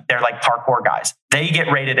know if they're like parkour guys. They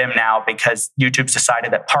get rated M now because YouTube's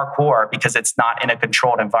decided that parkour, because it's not in a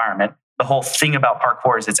controlled environment. The whole thing about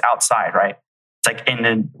parkour is it's outside, right? It's like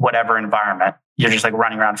in whatever environment. You're just like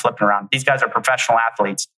running around, flipping around. These guys are professional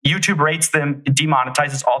athletes. YouTube rates them,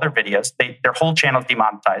 demonetizes all their videos. Their whole channel is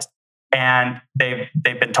demonetized. And they've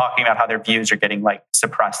been talking about how their views are getting like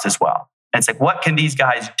suppressed as well. And it's like, what can these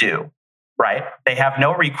guys do? Right? They have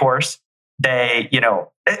no recourse.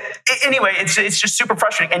 Anyway, it's just super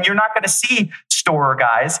frustrating. And you're not going to see Store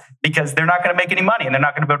guys because they're not going to make any money and they're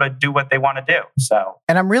not going to be able to do what they want to do. So,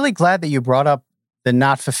 and I'm really glad that you brought up the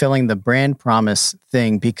not fulfilling the brand promise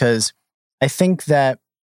thing, because I think that,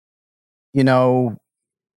 an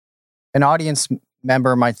audience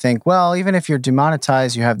member might think, well, even if you're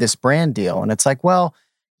demonetized, you have this brand deal. And it's like, well,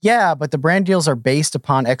 yeah, but the brand deals are based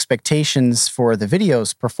upon expectations for the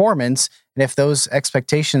video's performance. And if those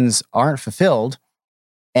expectations aren't fulfilled,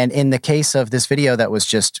 and in the case of this video that was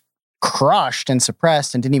just crushed and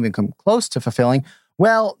suppressed and didn't even come close to fulfilling,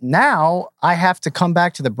 Well, now I have to come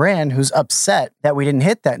back to the brand who's upset that we didn't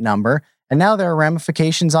hit that number. And now there are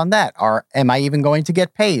ramifications on that. Am I even going to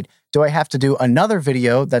get paid? Do I have to do another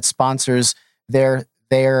video that sponsors their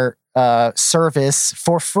service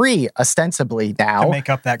for free, ostensibly now, to make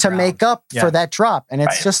up that for that drop? And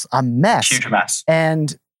it's just a mess. Huge mess.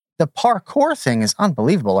 And the parkour thing is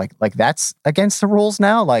unbelievable. Like that's against the rules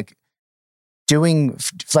now. Like doing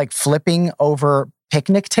flipping over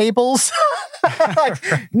picnic tables.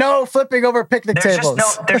 No flipping over picnic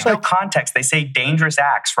tables. There's no context. They say dangerous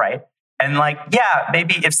acts, right? And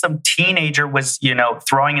maybe if some teenager was,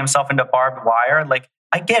 throwing himself into barbed wire,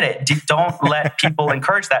 I get it. Don't let people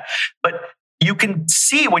encourage that. But you can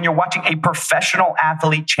see when you're watching a professional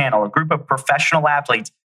athlete channel, a group of professional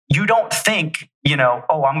athletes, you don't think,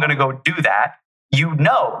 oh, I'm going to go do that.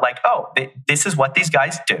 This is what these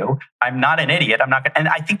guys do. I'm not an idiot. I'm not going to, and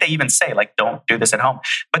I think they even say, don't do this at home.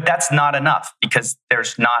 But that's not enough because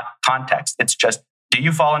there's not context. It's just, do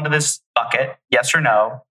you fall into this bucket? Yes or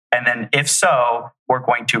no? And then if so, we're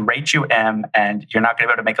going to rate you M, and you're not going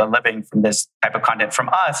to be able to make a living from this type of content from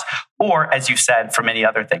us, or as you said, from any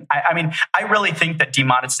other thing. I really think that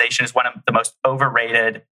demonetization is one of the most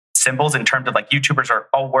overrated symbols in terms of YouTubers are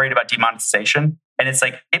all worried about demonetization. And it's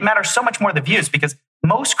it matters so much more the views because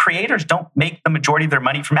most creators don't make the majority of their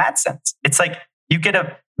money from AdSense. It's you get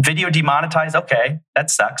a video demonetized. Okay,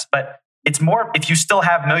 that sucks. But it's more, if you still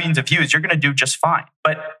have millions of views, you're going to do just fine.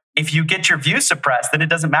 But if you get your views suppressed, then it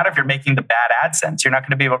doesn't matter if you're making the bad AdSense. You're not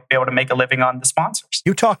going to be able to make a living on the sponsors.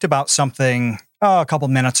 You talked about something a couple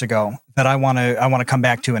minutes ago that I want to come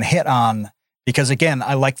back to and hit on because, again,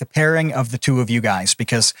 I like the pairing of the two of you guys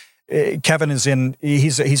because Kevin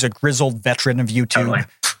he's a grizzled veteran of YouTube.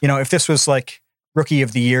 Totally. If this was Rookie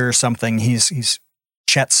of the Year or something, he's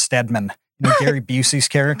Chet Stedman. Gary Busey's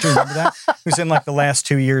character, remember that? Who's in the last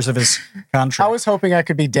 2 years of his contract. I was hoping I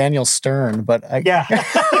could be Daniel Stern, but I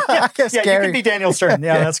guess you could be Daniel Stern.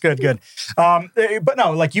 Yeah, that's good. But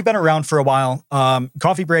no, you've been around for a while.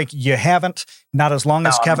 Coffee Break, you haven't. Not as long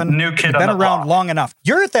as Kevin. New kid You've been around long enough.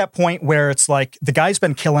 You're at that point where it's the guy's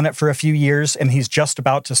been killing it for a few years and he's just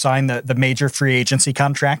about to sign the major free agency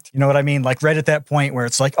contract. You know what I mean? Right at that point where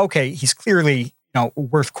it's okay, he's clearly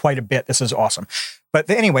worth quite a bit. This is awesome. But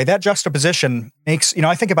anyway, that juxtaposition makes,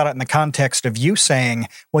 I think about it in the context of you saying,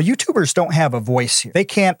 well, YouTubers don't have a voice here.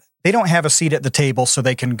 They don't have a seat at the table so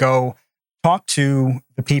they can go talk to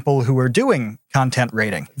the people who are doing content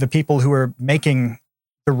rating, the people who are making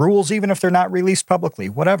the rules, even if they're not released publicly,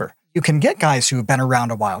 whatever. You can get guys who have been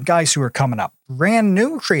around a while, guys who are coming up, brand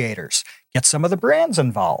new creators, get some of the brands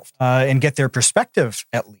involved and get their perspective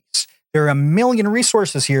at least. There are a million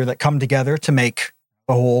resources here that come together to make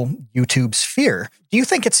the whole YouTube sphere. Do you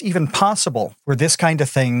think it's even possible for this kind of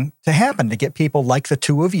thing to happen, to get people like the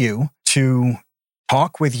two of you to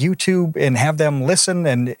talk with YouTube and have them listen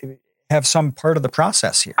and have some part of the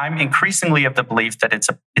process here? I'm increasingly of the belief that it's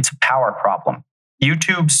a power problem.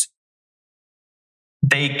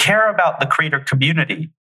 They care about the creator community,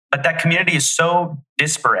 but that community is so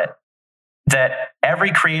disparate that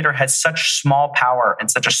every creator has such small power and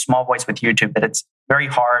such a small voice with YouTube that it's very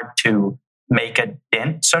hard to make a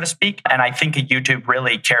dent, so to speak. And I think YouTube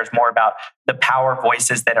really cares more about the power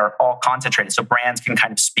voices that are all concentrated. So brands can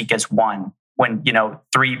kind of speak as one. When,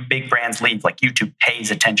 3 big brands leave, YouTube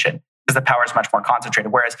pays attention because the power is much more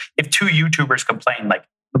concentrated. Whereas if 2 YouTubers complain,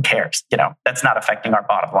 who cares? That's not affecting our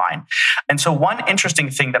bottom line. And so one interesting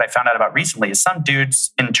thing that I found out about recently is some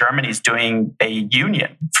dudes in Germany is doing a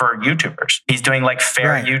union for YouTubers. He's doing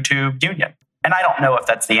Fair YouTube Union. And I don't know if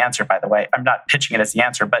that's the answer, by the way. I'm not pitching it as the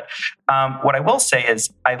answer. But what I will say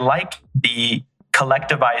is I like the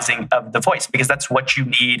collectivizing of the voice because that's what you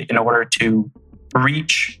need in order to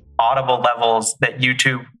reach audible levels that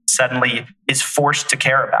YouTube suddenly is forced to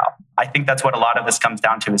care about. I think that's what a lot of this comes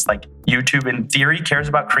down to is YouTube in theory cares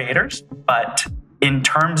about creators, but in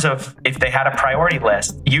terms of if they had a priority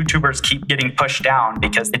list, YouTubers keep getting pushed down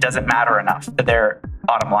because it doesn't matter enough to their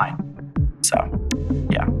bottom line. So,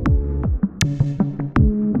 yeah.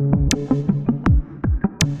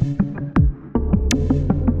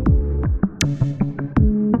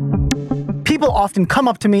 People often come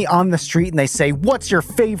up to me on the street and they say, "What's your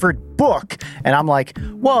favorite book?" And I'm like,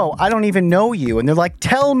 "Whoa, I don't even know you." And they're like,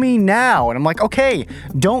 "Tell me now." And I'm like, "Okay,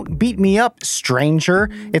 don't beat me up,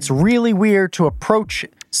 stranger." It's really weird to approach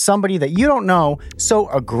somebody that you don't know so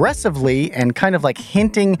aggressively and kind of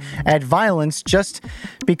hinting at violence just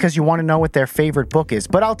because you want to know what their favorite book is.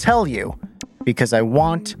 But I'll tell you, because I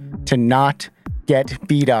want to not get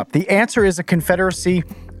beat up. The answer is A Confederacy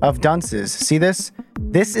of Dunces. See this?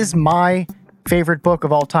 This is my favorite book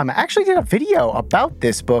of all time. I actually did a video about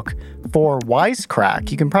this book for Wisecrack.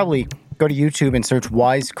 You can probably go to YouTube and search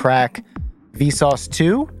Wisecrack Vsauce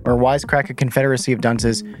 2 or Wisecrack A Confederacy of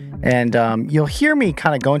Dunces. And you'll hear me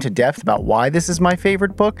kind of go into depth about why this is my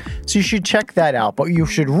favorite book. So you should check that out. But you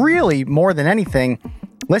should really, more than anything,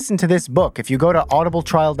 listen to this book. If you go to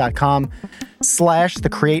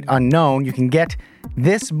audibletrial.com/thecreateunknown, you can get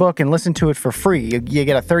this book and listen to it for free. You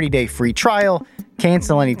get a 30-day free trial,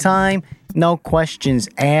 cancel anytime, no questions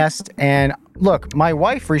asked. And look, my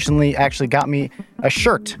wife recently actually got me a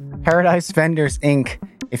shirt, Paradise Vendors Inc.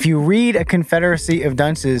 If you read A Confederacy of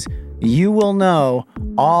Dunces, you will know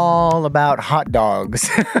all about hot dogs.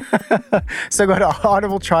 So go to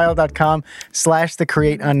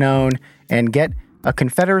audibletrial.com/thecreateunknown and get A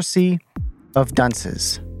Confederacy of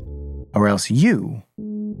Dunces, or else you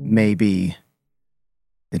may be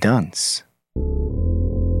the dunce.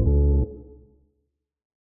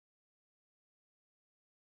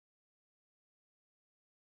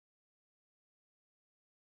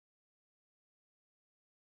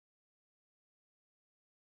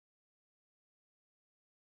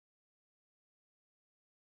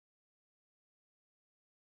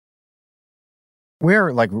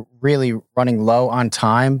 We're like really running low on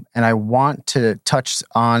time, and I want to touch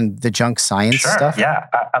on the junk science stuff. Yeah,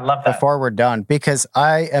 I love that. Before we're done, because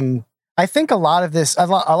I think a lot of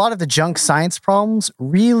the junk science problems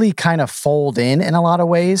really kind of fold in a lot of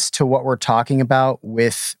ways to what we're talking about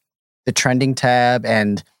with the trending tab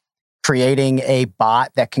and creating a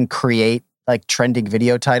bot that can create like trending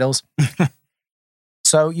video titles.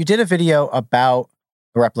 So you did a video about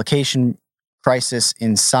the replication crisis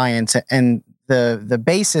in science, and the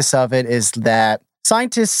basis of it is that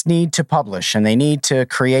scientists need to publish and they need to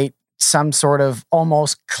create some sort of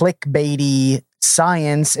almost clickbaity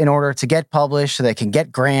science in order to get published so they can get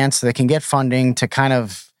grants, so they can get funding to kind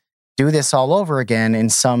of do this all over again in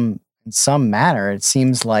some manner. It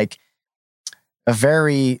seems like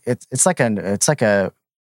it's like a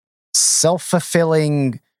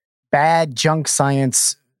self-fulfilling bad junk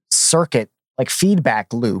science circuit, like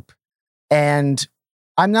feedback loop. And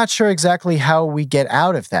I'm not sure exactly how we get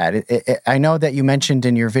out of that. I know that you mentioned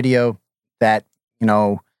in your video that,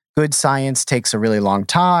 good science takes a really long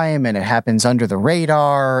time and it happens under the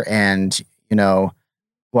radar. And,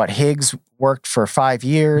 Higgs worked for 5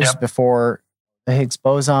 years before the Higgs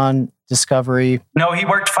boson discovery. No, he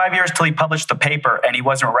worked 5 years till he published the paper, and he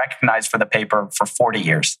wasn't recognized for the paper for 40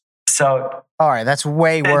 years. So, all right, that's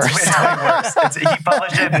way worse. It's way worse. He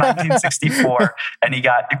published it in 1964, and he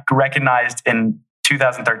got recognized in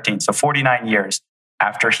 2013, so 49 years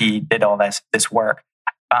after he did all this work.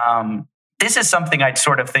 This is something I'd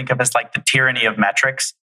sort of think of as like the tyranny of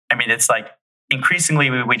metrics. I mean, it's like increasingly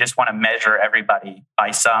we just want to measure everybody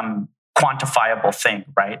by some quantifiable thing,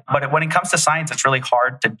 right? But when it comes to science, it's really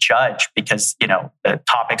hard to judge because, the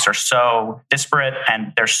topics are so disparate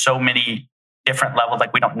and there's so many different levels.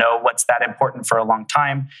 Like we don't know what's that important for a long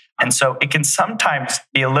time. And so it can sometimes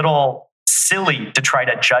be a little silly to try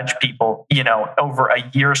to judge people, over a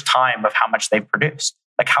year's time of how much they've produced.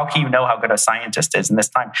 Like, how can you know how good a scientist is in this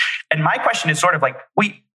time? And my question is sort of like,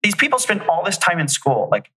 these people spend all this time in school.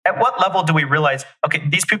 Like, at what level do we realize, okay,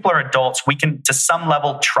 these people are adults. We can, to some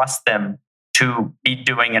level, trust them to be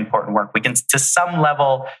doing important work. We can, to some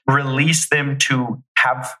level, release them to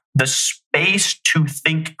have the space to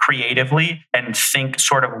think creatively and think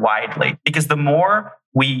sort of widely. Because the more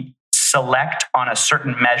we select on a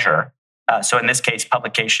certain measure, so in this case,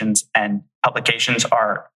 publications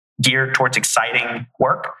are geared towards exciting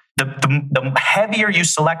work. The heavier you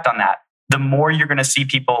select on that, the more you're going to see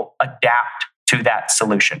people adapt to that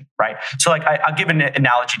solution, right? So like I'll give an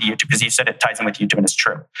analogy to YouTube because you said it ties in with YouTube and it's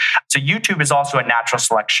true. So YouTube is also a natural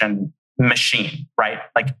selection machine, right?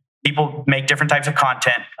 Like people make different types of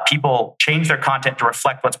content. People change their content to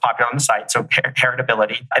reflect what's popular on the site. So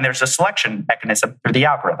heritability. And there's a selection mechanism through the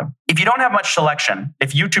algorithm. If you don't have much selection,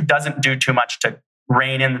 if YouTube doesn't do too much to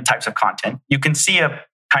rein in the types of content, you can see a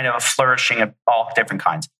kind of a flourishing of all different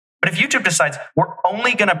kinds. But if YouTube decides we're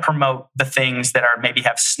only going to promote the things that are maybe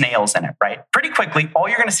have snails in it, right? Pretty quickly, all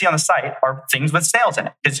you're going to see on the site are things with snails in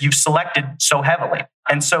it because you've selected so heavily.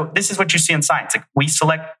 And so this is what you see in science. Like we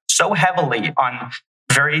select so heavily on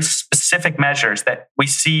very specific measures that we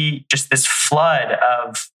see just this flood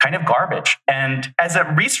of kind of garbage. And as a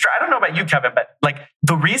researcher, I don't know about you, Kevin, but like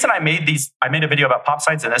the reason I made a video about pop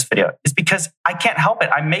science in this video is because I can't help it.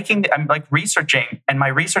 I'm like researching and my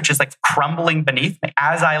research is like crumbling beneath me.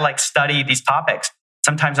 As I like study these topics,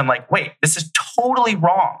 sometimes I'm like, wait, this is totally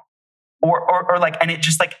wrong. Or like, and it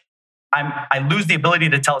just like, I lose the ability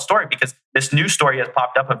to tell a story because this new story has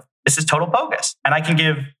popped up of this is total bogus. And I can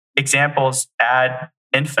give examples ad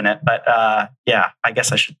infinite, but yeah, I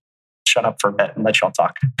guess I should shut up for a bit and let y'all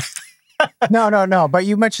talk. No. But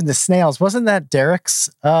you mentioned the snails. Wasn't that Derek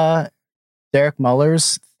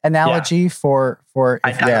Muller's analogy for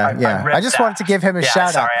I just wanted to give him a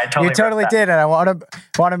shout out. You totally did, and I want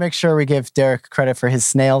to make sure we give Derek credit for his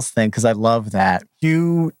snails thing because I love that.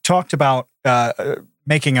 You talked about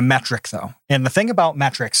making a metric though, and the thing about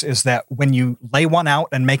metrics is that when you lay one out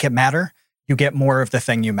and make it matter, you get more of the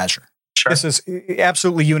thing you measure. Sure. This is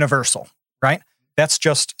absolutely universal, right? That's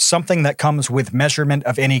just something that comes with measurement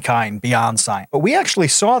of any kind beyond science. But we actually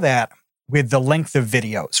saw that with the length of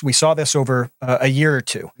videos. We saw this over a year or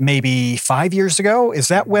two, maybe 5 years ago. Is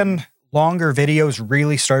that when longer videos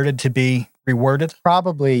really started to be rewarded?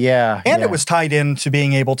 Probably, yeah. And it was tied into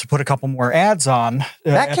being able to put a couple more ads on.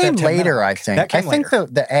 That came later, I think. I think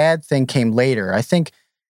the ad thing came later. I think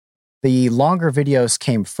the longer videos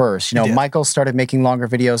came first. Michael started making longer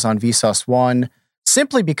videos on Vsauce 1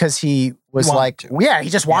 simply because he was he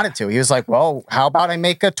just wanted to. He was like, well, how about I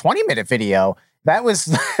make a 20-minute video? That was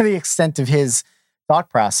the extent of his thought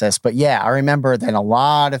process. But yeah, I remember then a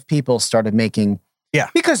lot of people started making,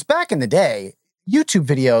 because back in the day, YouTube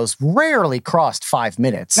videos rarely crossed 5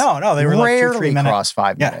 minutes. No, they were like 2-3 minutes. Rarely crossed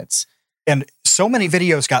 5 minutes. And so many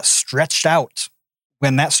videos got stretched out.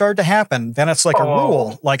 When that started to happen, then it's like a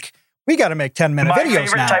rule. Like, we got to make 10-minute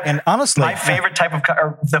videos now. And honestly, my favorite type of,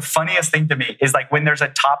 or the funniest thing to me is like when there's a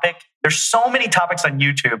topic, there's so many topics on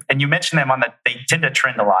YouTube, and you mention them they tend to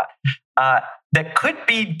trend a lot, that could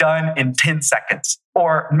be done in 10 seconds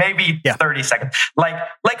or maybe 30 seconds. Like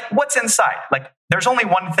what's inside? Like, there's only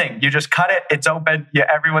one thing. You just cut it. It's open.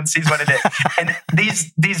 Everyone sees what it is. And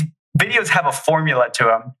these videos have a formula to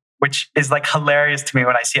them, which is like hilarious to me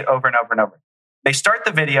when I see it over and over and over. They start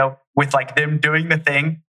the video with like them doing the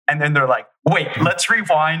thing. And then they're like, wait, let's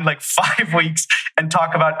rewind like 5 weeks and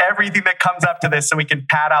talk about everything that comes up to this so we can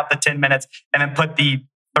pad out the 10 minutes and then put the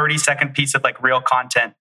 30-second piece of like real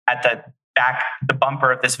content at the back, the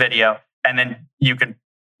bumper of this video. And then you can,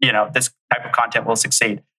 this type of content will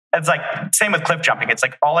succeed. It's like, same with cliff jumping. It's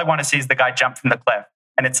like, all I want to see is the guy jump from the cliff.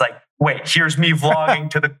 And it's like, wait, here's me vlogging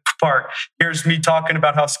to the park. Here's me talking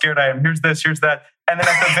about how scared I am. Here's this, here's that. And then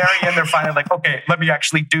at the very end, they're finally like, okay, let me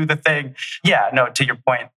actually do the thing. Yeah, no, to your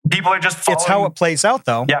point. People are just following. It's how it plays out,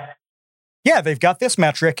 though. Yeah. Yeah, they've got this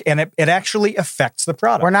metric, and it actually affects the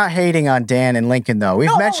product. We're not hating on Dan and Lincoln, though.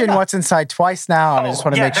 We've mentioned What's Inside twice now, and I just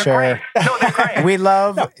want to make sure. Great. No, they're great. We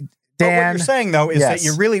love Dan. But what you're saying, though, is that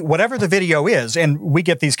you really, whatever the video is, and we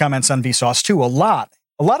get these comments on Vsauce, too, a lot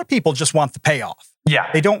of people just want the payoff. Yeah.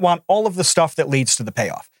 They don't want all of the stuff that leads to the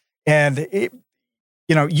payoff. And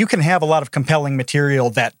you can have a lot of compelling material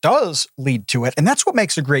that does lead to it, and that's what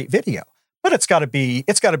makes a great video. But it's got to be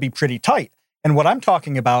pretty tight. And what I'm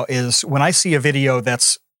talking about is when I see a video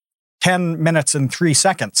that's 10 minutes and 3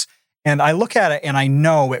 seconds, and I look at it and I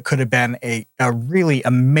know it could have been a really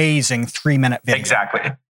amazing 3-minute video.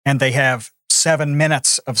 Exactly. And they have 7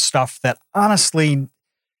 minutes of stuff that honestly,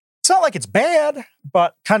 it's not like it's bad,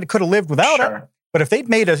 but kind of could have lived without it. But if they'd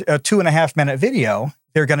made a 2.5-minute video,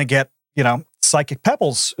 they're going to get, Psychic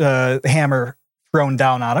Pebbles hammer thrown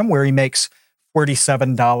down on him, where he makes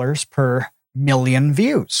 $47 per million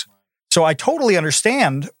views. So I totally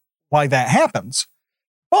understand why that happens,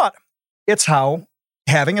 but it's how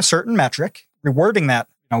having a certain metric, rewarding that,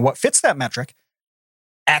 what fits that metric,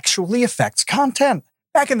 actually affects content.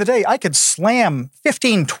 Back in the day, I could slam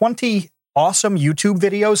 15, 20 awesome YouTube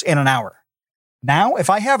videos in an hour. Now, if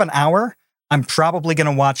I have an hour, I'm probably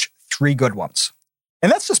going to watch 3 good ones.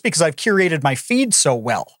 And that's just because I've curated my feed so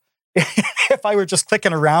well. If I were just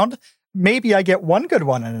clicking around, maybe I get 1 good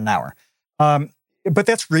one in an hour. But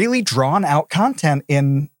that's really drawn out content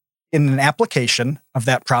in an application of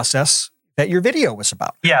that process that your video was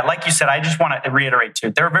about. Yeah, like you said, I just want to reiterate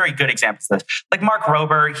too. There are very good examples of this. Like Mark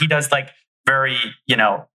Rober, he does like very,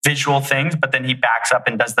 visual things, but then he backs up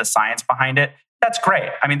and does the science behind it. That's great.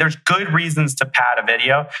 I mean, there's good reasons to pad a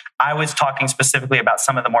video. I was talking specifically about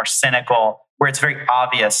some of the more cynical, where it's very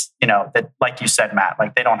obvious, that like you said, Matt,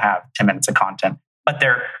 like they don't have 10 minutes of content, but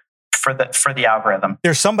they're for the algorithm.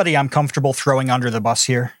 There's somebody I'm comfortable throwing under the bus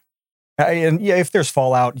here. And if there's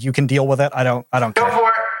fallout, you can deal with it. I don't care. Go for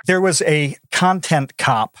it. There was a content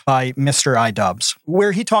cop by Mr. iDubbbz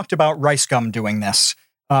where he talked about Rice Gum doing this.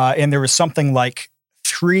 And there was something like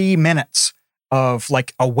 3 minutes of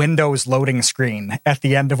like a Windows loading screen at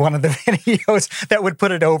the end of one of the videos that would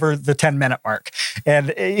put it over the 10-minute mark.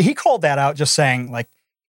 And he called that out, just saying like,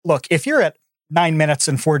 look, if you're at 9 minutes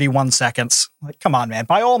and 41 seconds, like, come on, man,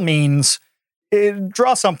 by all means,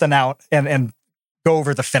 draw something out and go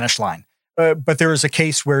over the finish line. But there was a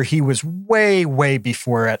case where he was way, way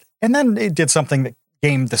before it. And then it did something that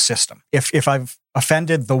gamed the system. If I've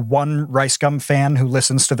offended the one Rice Gum fan who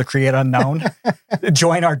listens to the Create Unknown,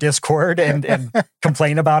 join our Discord and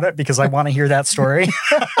complain about it because I want to hear that story.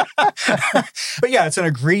 But yeah, it's an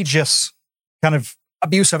egregious kind of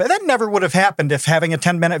abuse of it. That never would have happened if having a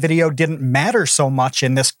 10-minute video didn't matter so much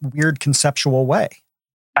in this weird conceptual way.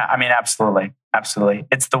 I mean, absolutely. Absolutely.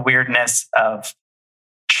 It's the weirdness of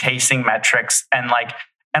chasing metrics and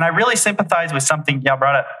I really sympathize with something y'all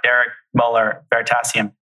brought up, Derek Muller,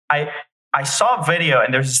 Veritasium. I saw a video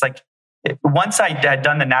and there's this once I had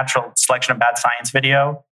done the natural selection of bad science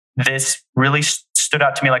video, this really stood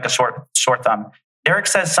out to me like a sore thumb. Derek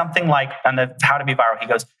says something like on the How to Be Viral, he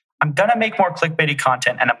goes, I'm going to make more clickbaity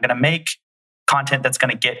content and I'm going to make content that's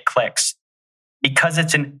going to get clicks because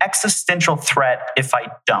it's an existential threat if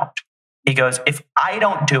I don't. He goes, if I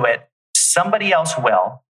don't do it, somebody else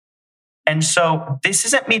will. And so this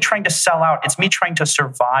isn't me trying to sell out. It's me trying to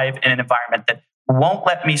survive in an environment that won't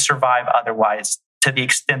let me survive otherwise to the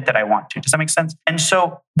extent that I want to. Does that make sense? And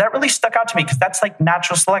so that really stuck out to me because that's like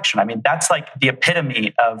natural selection. I mean, that's like the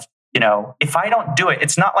epitome of, if I don't do it,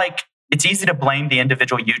 it's not like it's easy to blame the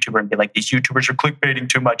individual YouTuber and be like, these YouTubers are clickbaiting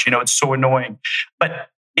too much. It's so annoying. But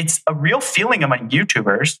it's a real feeling among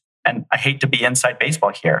YouTubers, and I hate to be inside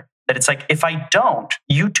baseball here, that it's like, if I don't,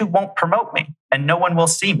 YouTube won't promote me and no one will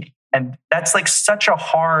see me. And that's like such a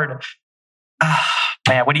hard,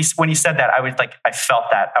 man, when he said that, I felt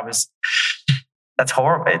that. That's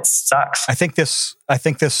horrible. It sucks. I think this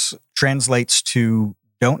translates to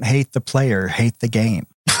don't hate the player, hate the game.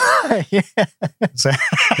 Yeah.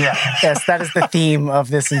 Yes, that is the theme of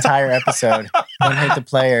this entire episode. Don't hate the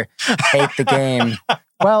player, hate the game.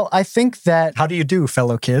 Well, I think that... How do you do,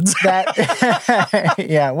 fellow kids?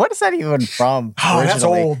 Yeah, what is that even from? Oh, originally? That's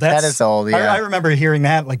old. That is old, yeah. I remember hearing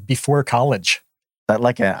that before college. That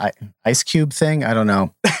like an Ice Cube thing? I don't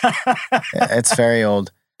know. It's very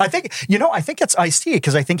old. I think it's Ice-T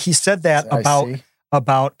because I think he said that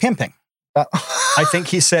about pimping. I think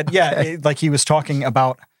he said, like he was talking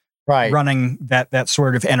about running that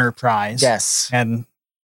sort of enterprise. Yes. And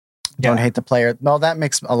don't hate the player. No, that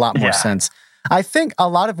makes a lot more sense. I think a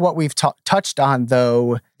lot of what we've touched on,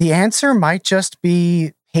 though, the answer might just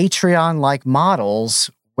be Patreon-like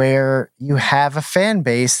models where you have a fan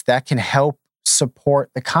base that can help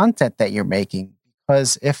support the content that you're making.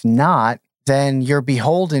 Because if not, then you're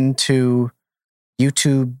beholden to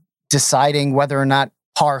YouTube deciding whether or not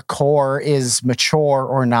parkour is mature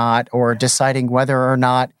or not, or deciding whether or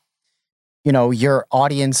not, your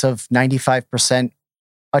audience of 95%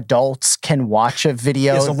 adults can watch a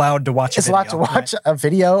video. Is allowed to watch a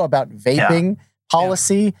video about vaping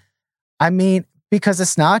policy. Yeah. I mean, because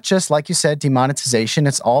it's not just, like you said, demonetization.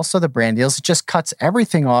 It's also the brand deals. It just cuts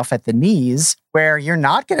everything off at the knees where you're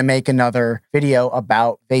not going to make another video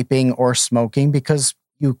about vaping or smoking because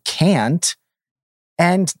you can't.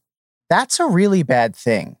 And that's a really bad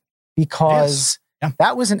thing because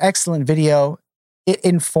that was an excellent video. It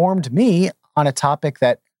informed me on a topic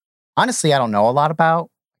that honestly, I don't know a lot about.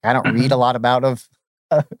 I don't read a lot about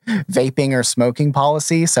vaping or smoking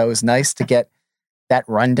policy. So it was nice to get that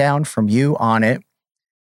rundown from you on it.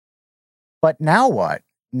 But now what?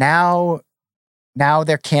 Now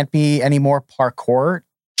there can't be any more parkour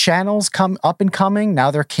channels come up and coming. Now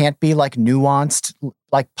there can't be like nuanced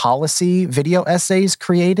like policy video essays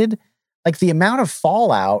created. Like the amount of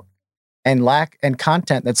fallout and lack and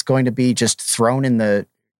content that's going to be just thrown in the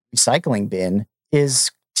recycling bin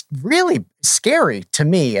is really scary to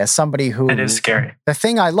me as somebody who... It is scary. The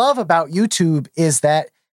thing I love about YouTube is that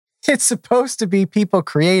it's supposed to be people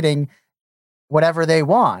creating whatever they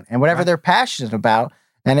want and whatever they're passionate about.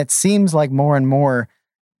 And it seems like more and more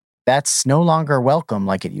that's no longer welcome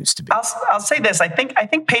like it used to be. I'll say this. I think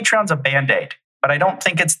Patreon's a Band-Aid, but I don't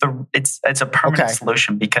think it's a permanent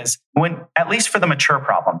solution because at least for the mature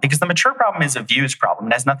problem, because the mature problem is a views problem.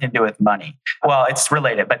 It has nothing to do with money. Well, it's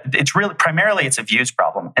related, but it's really primarily it's a views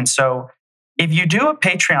problem. And so if you do a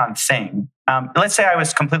Patreon thing, let's say I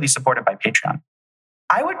was completely supported by Patreon,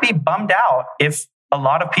 I would be bummed out if a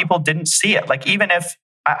lot of people didn't see it. Like even if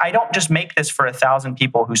I don't just make this for 1,000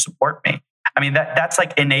 people who support me. I mean, that's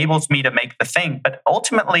like enables me to make the thing, but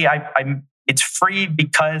ultimately it's free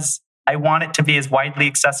because I want it to be as widely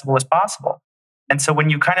accessible as possible. And so when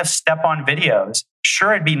you kind of step on videos,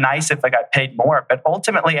 sure, it'd be nice if I got paid more, but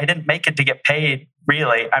ultimately I didn't make it to get paid,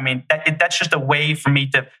 really. I mean, that's just a way for me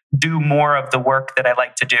to do more of the work that I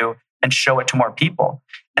like to do and show it to more people.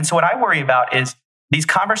 And so what I worry about is these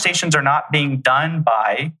conversations are cannot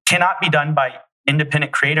be done by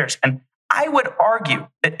independent creators. And I would argue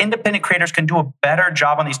that independent creators can do a better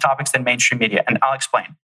job on these topics than mainstream media. And I'll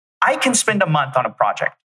explain. I can spend a month on a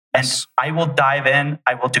project and I will dive in.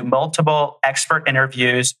 I will do multiple expert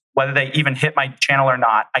interviews, whether they even hit my channel or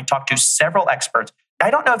not. I talk to several experts.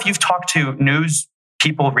 I don't know if you've talked to news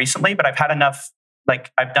people recently, but I've had enough,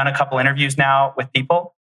 I've done a couple interviews now with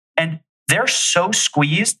people, and they're so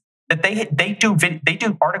squeezed that they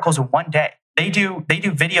do articles in one day. They do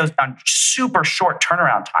videos on super short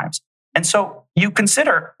turnaround times. And so you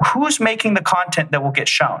consider who's making the content that will get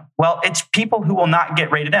shown. Well, it's people who will not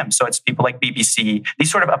get rated M. So it's people like BBC,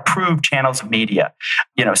 these sort of approved channels of media,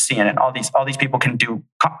 CNN, all these people can do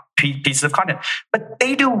pieces of content, but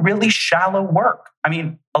they do really shallow work. I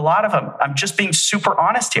mean, a lot of them, I'm just being super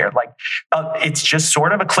honest here. It's just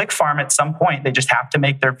sort of a click farm at some point. They just have to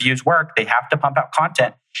make their views work. They have to pump out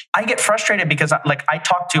content. I get frustrated because I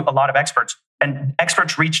talk to a lot of experts, and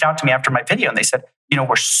experts reached out to me after my video and they said,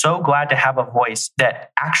 we're so glad to have a voice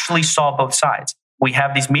that actually saw both sides. We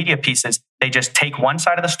have these media pieces. They just take one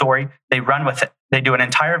side of the story, they run with it. They do an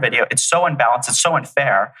entire video. It's so unbalanced. It's so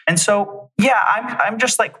unfair. And so, I'm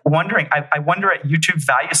just wondering, I wonder at YouTube's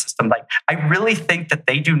value system. I really think that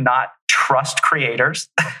they do not trust creators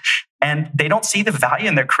and they don't see the value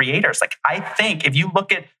in their creators. I think if you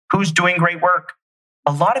look at who's doing great work,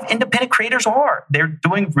 a lot of independent creators they're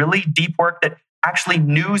doing really deep work that actually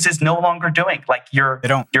news is no longer doing, your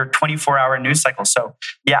 24-hour news cycle. So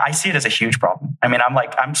I see it as a huge problem. I mean,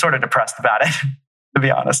 I'm sort of depressed about it, to be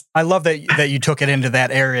honest. I love that you took it into that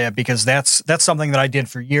area, because that's something that I did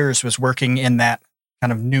for years, was working in that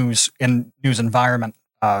kind of news environment,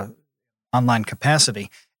 online capacity.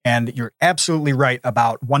 And you're absolutely right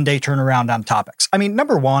about one-day turnaround on topics. I mean,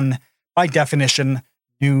 number one, by definition,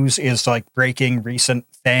 news is breaking recent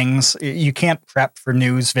things. You can't prep for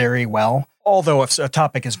news very well. Although if a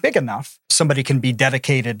topic is big enough, somebody can be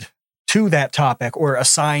dedicated to that topic or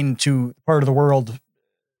assigned to part of the world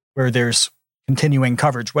where there's continuing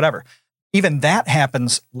coverage, whatever. Even that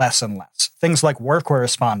happens less and less. Things like war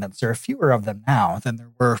correspondents, there are fewer of them now than there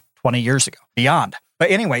were 20 years ago, beyond. But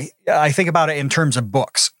anyway, I think about it in terms of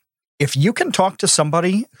books. If you can talk to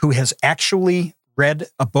somebody who has actually read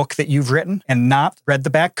a book that you've written and not read the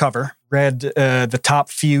back cover, read the top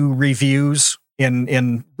few reviews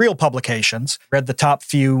in real publications, read the top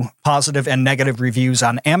few positive and negative reviews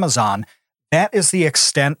on Amazon, that is the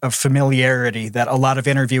extent of familiarity that a lot of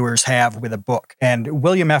interviewers have with a book. And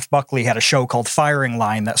William F. Buckley had a show called Firing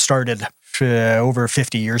Line that started over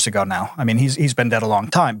 50 years ago now. I mean, he's been dead a long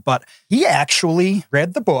time, but he actually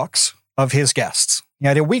read the books of his guests. He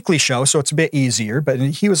had a weekly show, so it's a bit easier, but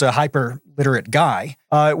he was a hyper-literate guy.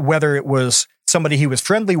 Whether it was somebody he was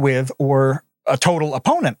friendly with or a total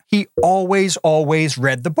opponent, he always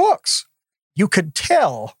read the books. You could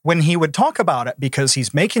tell when he would talk about it because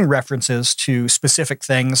he's making references to specific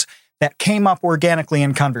things that came up organically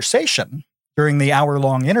in conversation during the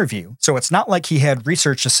hour-long interview. So it's not like he had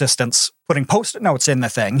research assistants putting Post-it notes in the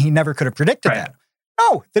thing. He never could have predicted that.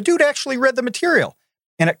 No, the dude actually read the material.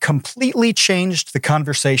 And it completely changed the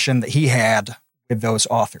conversation that he had with those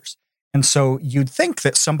authors. And so you'd think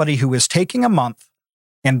that somebody who is taking a month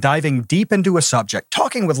and diving deep into a subject,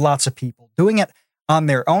 talking with lots of people, doing it on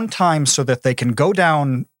their own time so that they can go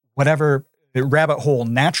down whatever rabbit hole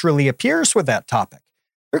naturally appears with that topic,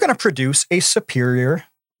 they're going to produce a superior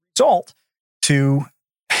result to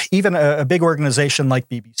even a big organization like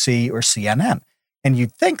BBC or CNN. And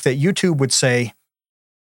you'd think that YouTube would say,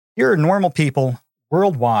 here are normal people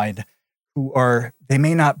worldwide they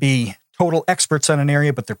may not be total experts on an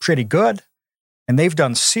area, but they're pretty good. And they've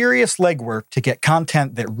done serious legwork to get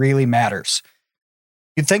content that really matters.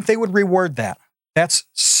 You'd think they would reward that. That's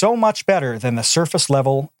so much better than the surface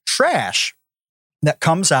level trash that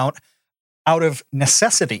comes out of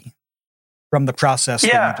necessity from the process.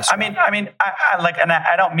 Yeah, I mean,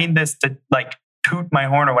 I don't mean this to toot my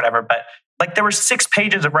horn or whatever, but there were 6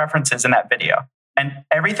 pages of references in that video, and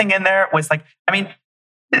everything in there was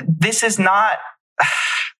this is not.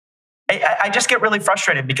 I just get really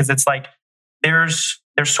frustrated because it's there's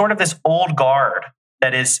sort of this old guard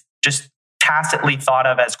that is just tacitly thought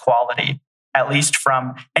of as quality, at least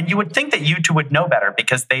from, and you would think that YouTube would know better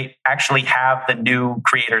because they actually have the new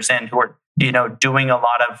creators in who are, doing a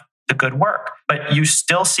lot of the good work. But you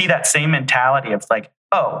still see that same mentality of it's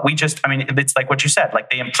like what you said,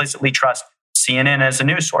 they implicitly trust CNN as a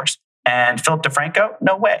news source. And Philip DeFranco,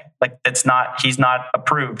 no way. He's not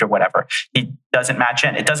approved or whatever. He doesn't match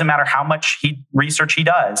in. It doesn't matter how much research he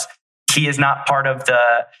does. He is not part of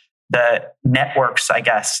the networks, I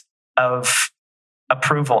guess, of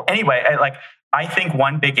approval. Anyway, I think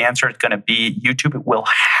one big answer is going to be YouTube will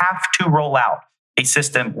have to roll out a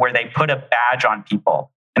system where they put a badge on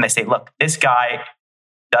people and they say, look, this guy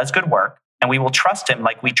does good work and we will trust him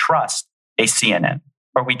like we trust a CNN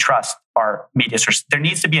or we trust our media sources. There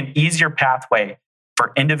needs to be an easier pathway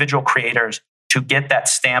for individual creators to get that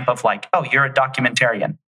stamp of like, oh, you're a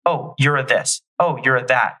documentarian. Oh, you're a this. Oh, you're a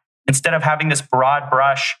that. Instead of having this broad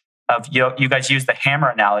brush of, you guys use the hammer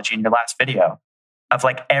analogy in your last video of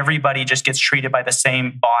like everybody just gets treated by the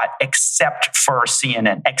same bot except for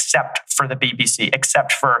CNN, except for the BBC,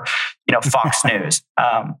 except for, Fox News.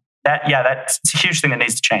 That's a huge thing that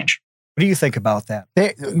needs to change. What do you think about that?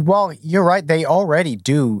 Well, you're right. They already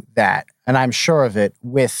do that. And I'm sure of it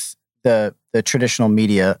with the traditional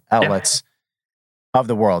media outlets of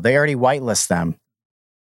the world. They already whitelist them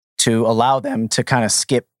to allow them to kind of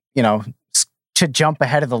skip, to jump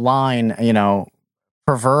ahead of the line,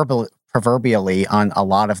 proverbially on a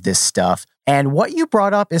lot of this stuff. And what you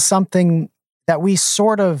brought up is something that we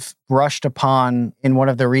sort of brushed upon in one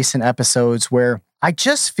of the recent episodes where I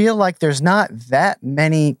just feel like there's not that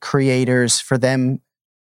many creators for them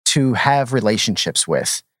to have relationships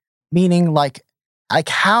with. Meaning like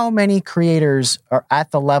how many creators are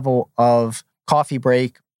at the level of Coffee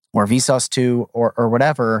Break or Vsauce 2 or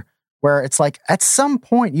whatever, where it's like at some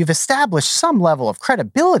point you've established some level of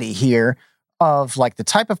credibility here of like the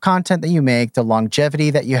type of content that you make, the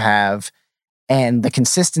longevity that you have, and the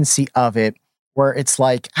consistency of it, where it's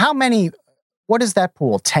like, what is that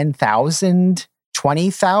pool? 10,000?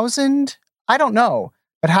 20,000? I don't know.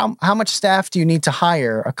 But how much staff do you need to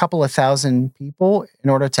hire? A couple of thousand people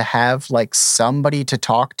in order to have like somebody to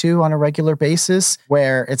talk to on a regular basis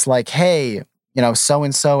where it's like, hey,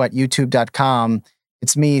 so-and-so at youtube.com,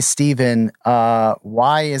 it's me, Steven.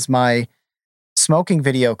 Why is my smoking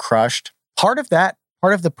video crushed? Part of the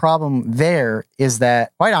problem there is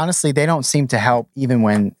that, quite honestly, they don't seem to help even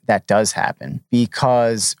when that does happen.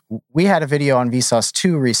 Because we had a video on Vsauce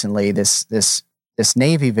 2 recently, this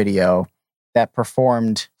Navy video that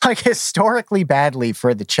performed like historically badly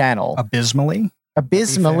for the channel. Abysmally.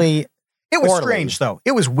 It was poorly. Strange, though.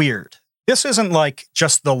 It was weird. This isn't like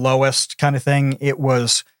just the lowest kind of thing. It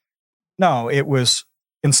was,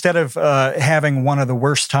 instead of having one of the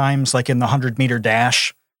worst times, like in the 100-meter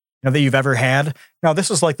dash, that you've ever had. No,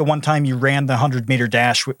 this is like the one time you ran the 100-meter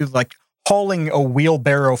dash, like hauling a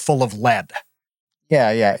wheelbarrow full of lead.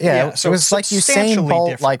 Yeah. So it was like Usain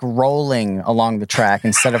Bolt, different. like rolling along the track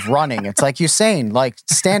instead of running. It's like Usain, like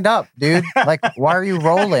stand up, dude. Like, why are you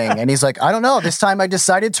rolling? And he's like, I don't know. This time I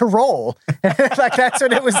decided to roll. Like that's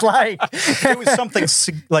what it was like. It was something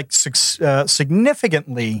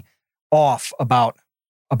significantly off about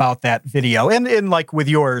that video, and like with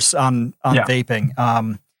yours on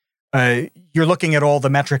vaping. You're looking at all the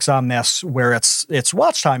metrics on this, where it's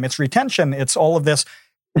watch time, it's retention, it's all of this.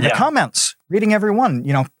 The comments, reading every one,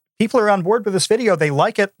 people are on board with this video. They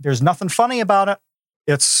like it. There's nothing funny about it.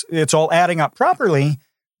 It's all adding up properly,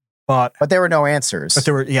 but there were no answers. But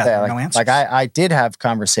there were no answers. Like I did have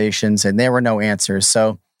conversations, and there were no answers.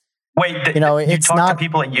 So wait, you talked to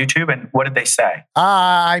people at YouTube, and what did they say?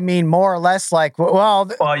 I mean, more or less like, well,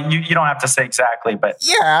 you don't have to say exactly, but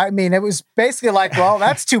yeah, I mean, it was basically like, well,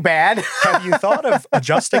 that's too bad. Have you thought of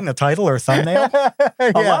adjusting the title or thumbnail?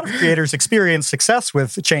 A lot of creators experience success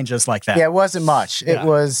with changes like that. Yeah, it wasn't much. It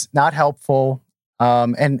was not helpful.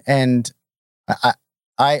 And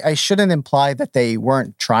I shouldn't imply that they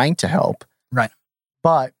weren't trying to help. Right.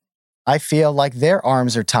 But I feel like their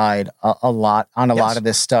arms are tied a lot on a lot of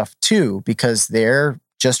this stuff too, because they're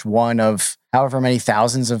just one of however many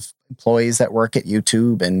thousands of employees that work at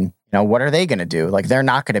YouTube. And, what are they going to do? Like, they're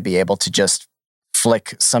not going to be able to just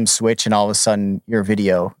flick some switch and all of a sudden your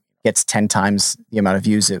video gets 10 times the amount of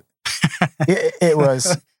views it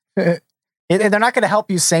was. They're not going to help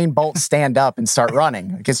Usain Bolt stand up and start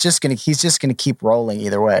running. Like, he's just going to keep rolling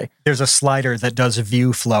either way. There's a slider that does a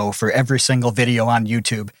view flow for every single video on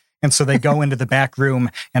YouTube. And so they go into the back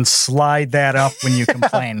room and slide that up when you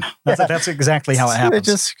complain. That's exactly how it happens.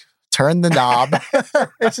 They just turn the knob.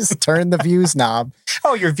 They just turn the views knob.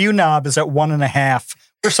 Oh, your view knob is at 1.5.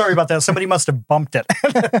 We're sorry about that. Somebody must have bumped it.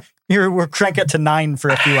 We'll crank it to 9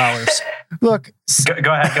 for a few hours. Look.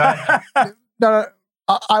 Go ahead. No,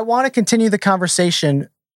 I want to continue the conversation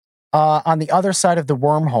on the other side of the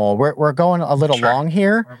wormhole. We're going a little long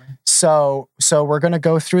here. So we're going to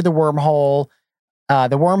go through the wormhole.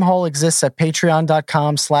 The wormhole exists at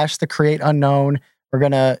patreon.com/thecreateunknown. We're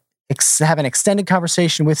going to have an extended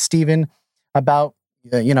conversation with Steven about,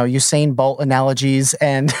 Usain Bolt analogies.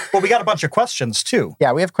 And well, we got a bunch of questions too.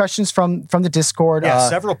 Yeah, we have questions from the Discord. Yeah,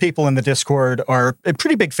 several people in the Discord are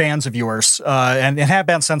pretty big fans of yours and have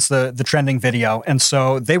been since the trending video. And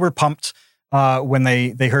so they were pumped when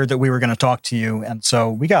they heard that we were going to talk to you, and so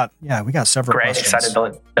we got several Great, questions.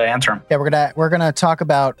 excited to answer them. Yeah, we're gonna talk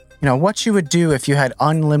about what you would do if you had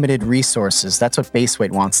unlimited resources. That's what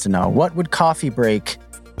Baseweight wants to know. What would Coffee Break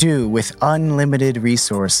do with unlimited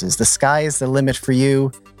resources? The sky is the limit for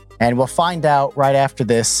you, and we'll find out right after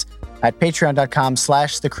this at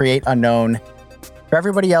patreon.com/thecreateunknown. For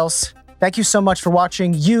everybody else, thank you so much for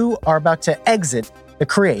watching. You are about to exit the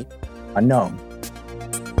Create Unknown.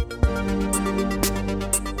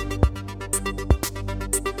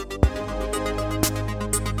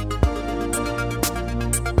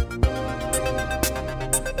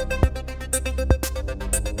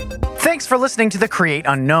 Thanks for listening to The Create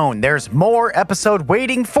Unknown. There's more episode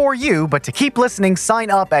waiting for you, but to keep listening,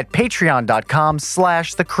 sign up at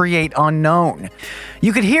patreon.com/thecreateunknown.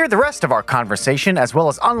 You can hear the rest of our conversation as well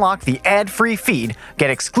as unlock the ad-free feed,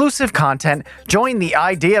 get exclusive content, join the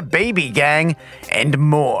Idea Baby Gang, and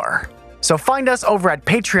more. So find us over at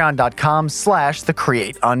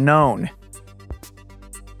patreon.com/thecreateunknown.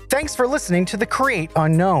 Thanks for listening to The Create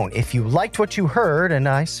Unknown. If you liked what you heard, and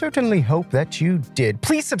I certainly hope that you did,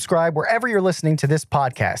 please subscribe wherever you're listening to this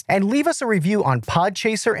podcast and leave us a review on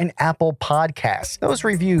Podchaser and Apple Podcasts. Those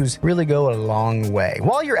reviews really go a long way.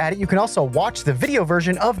 While you're at it, you can also watch the video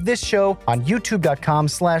version of this show on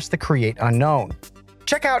youtube.com/thecreateunknown.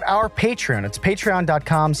 Check out our Patreon. It's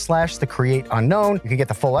patreon.com/thecreateunknown. You can get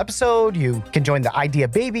the full episode. You can join the Idea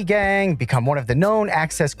Baby Gang, become one of the known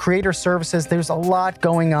access creator services. There's a lot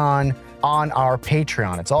going on our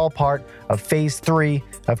Patreon. It's all part of phase 3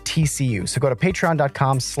 of TCU. So go to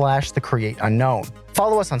patreon.com/thecreateunknown.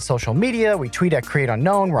 Follow us on social media. We tweet at Create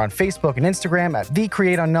Unknown. We're on Facebook and Instagram at The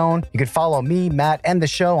Create Unknown. You can follow me, Matt, and the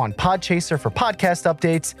show on Podchaser for podcast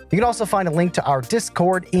updates. You can also find a link to our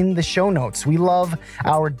Discord in the show notes. We love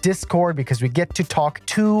our Discord because we get to talk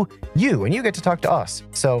to you and you get to talk to us.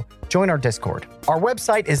 So join our Discord. Our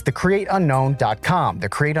website is thecreateunknown.com. The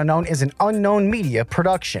Create Unknown is an Unknown Media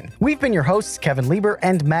production. We've been your hosts, Kevin Lieber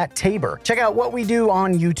and Matt Tabor. Check out what we do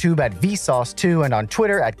on YouTube at Vsauce2 and on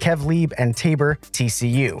Twitter at KevLieb and Tabor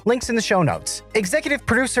TCU. Links in the show notes. Executive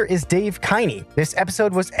producer is Dave Kiney. This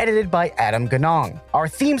episode was edited by Adam Ganong. Our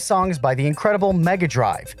theme song is by the incredible Mega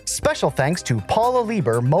Drive. Special thanks to Paula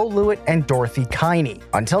Lieber, Mo Lewitt, and Dorothy Kiney.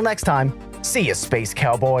 Until next time, see ya, Space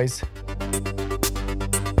Cowboys.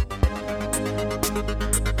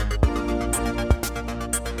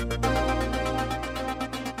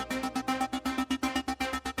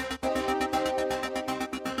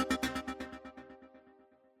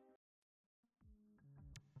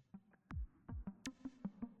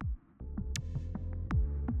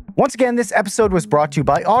 Once again, this episode was brought to you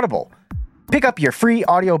by Audible. Pick up your free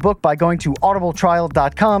audiobook by going to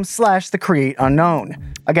audibletrial.com/thecreateunknown.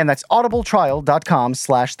 Again, that's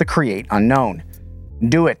audibletrial.com/thecreateunknown.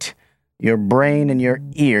 Do it. Your brain and your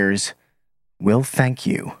ears will thank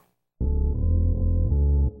you.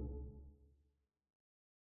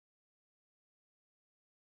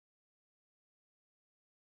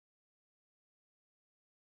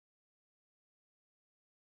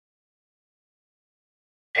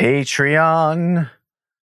 Patreon.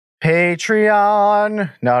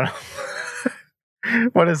 No.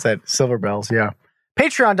 What is that? Silver bells. Yeah.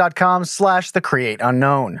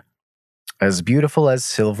 Patreon.com/thecreateunknown. As beautiful as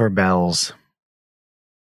silver bells.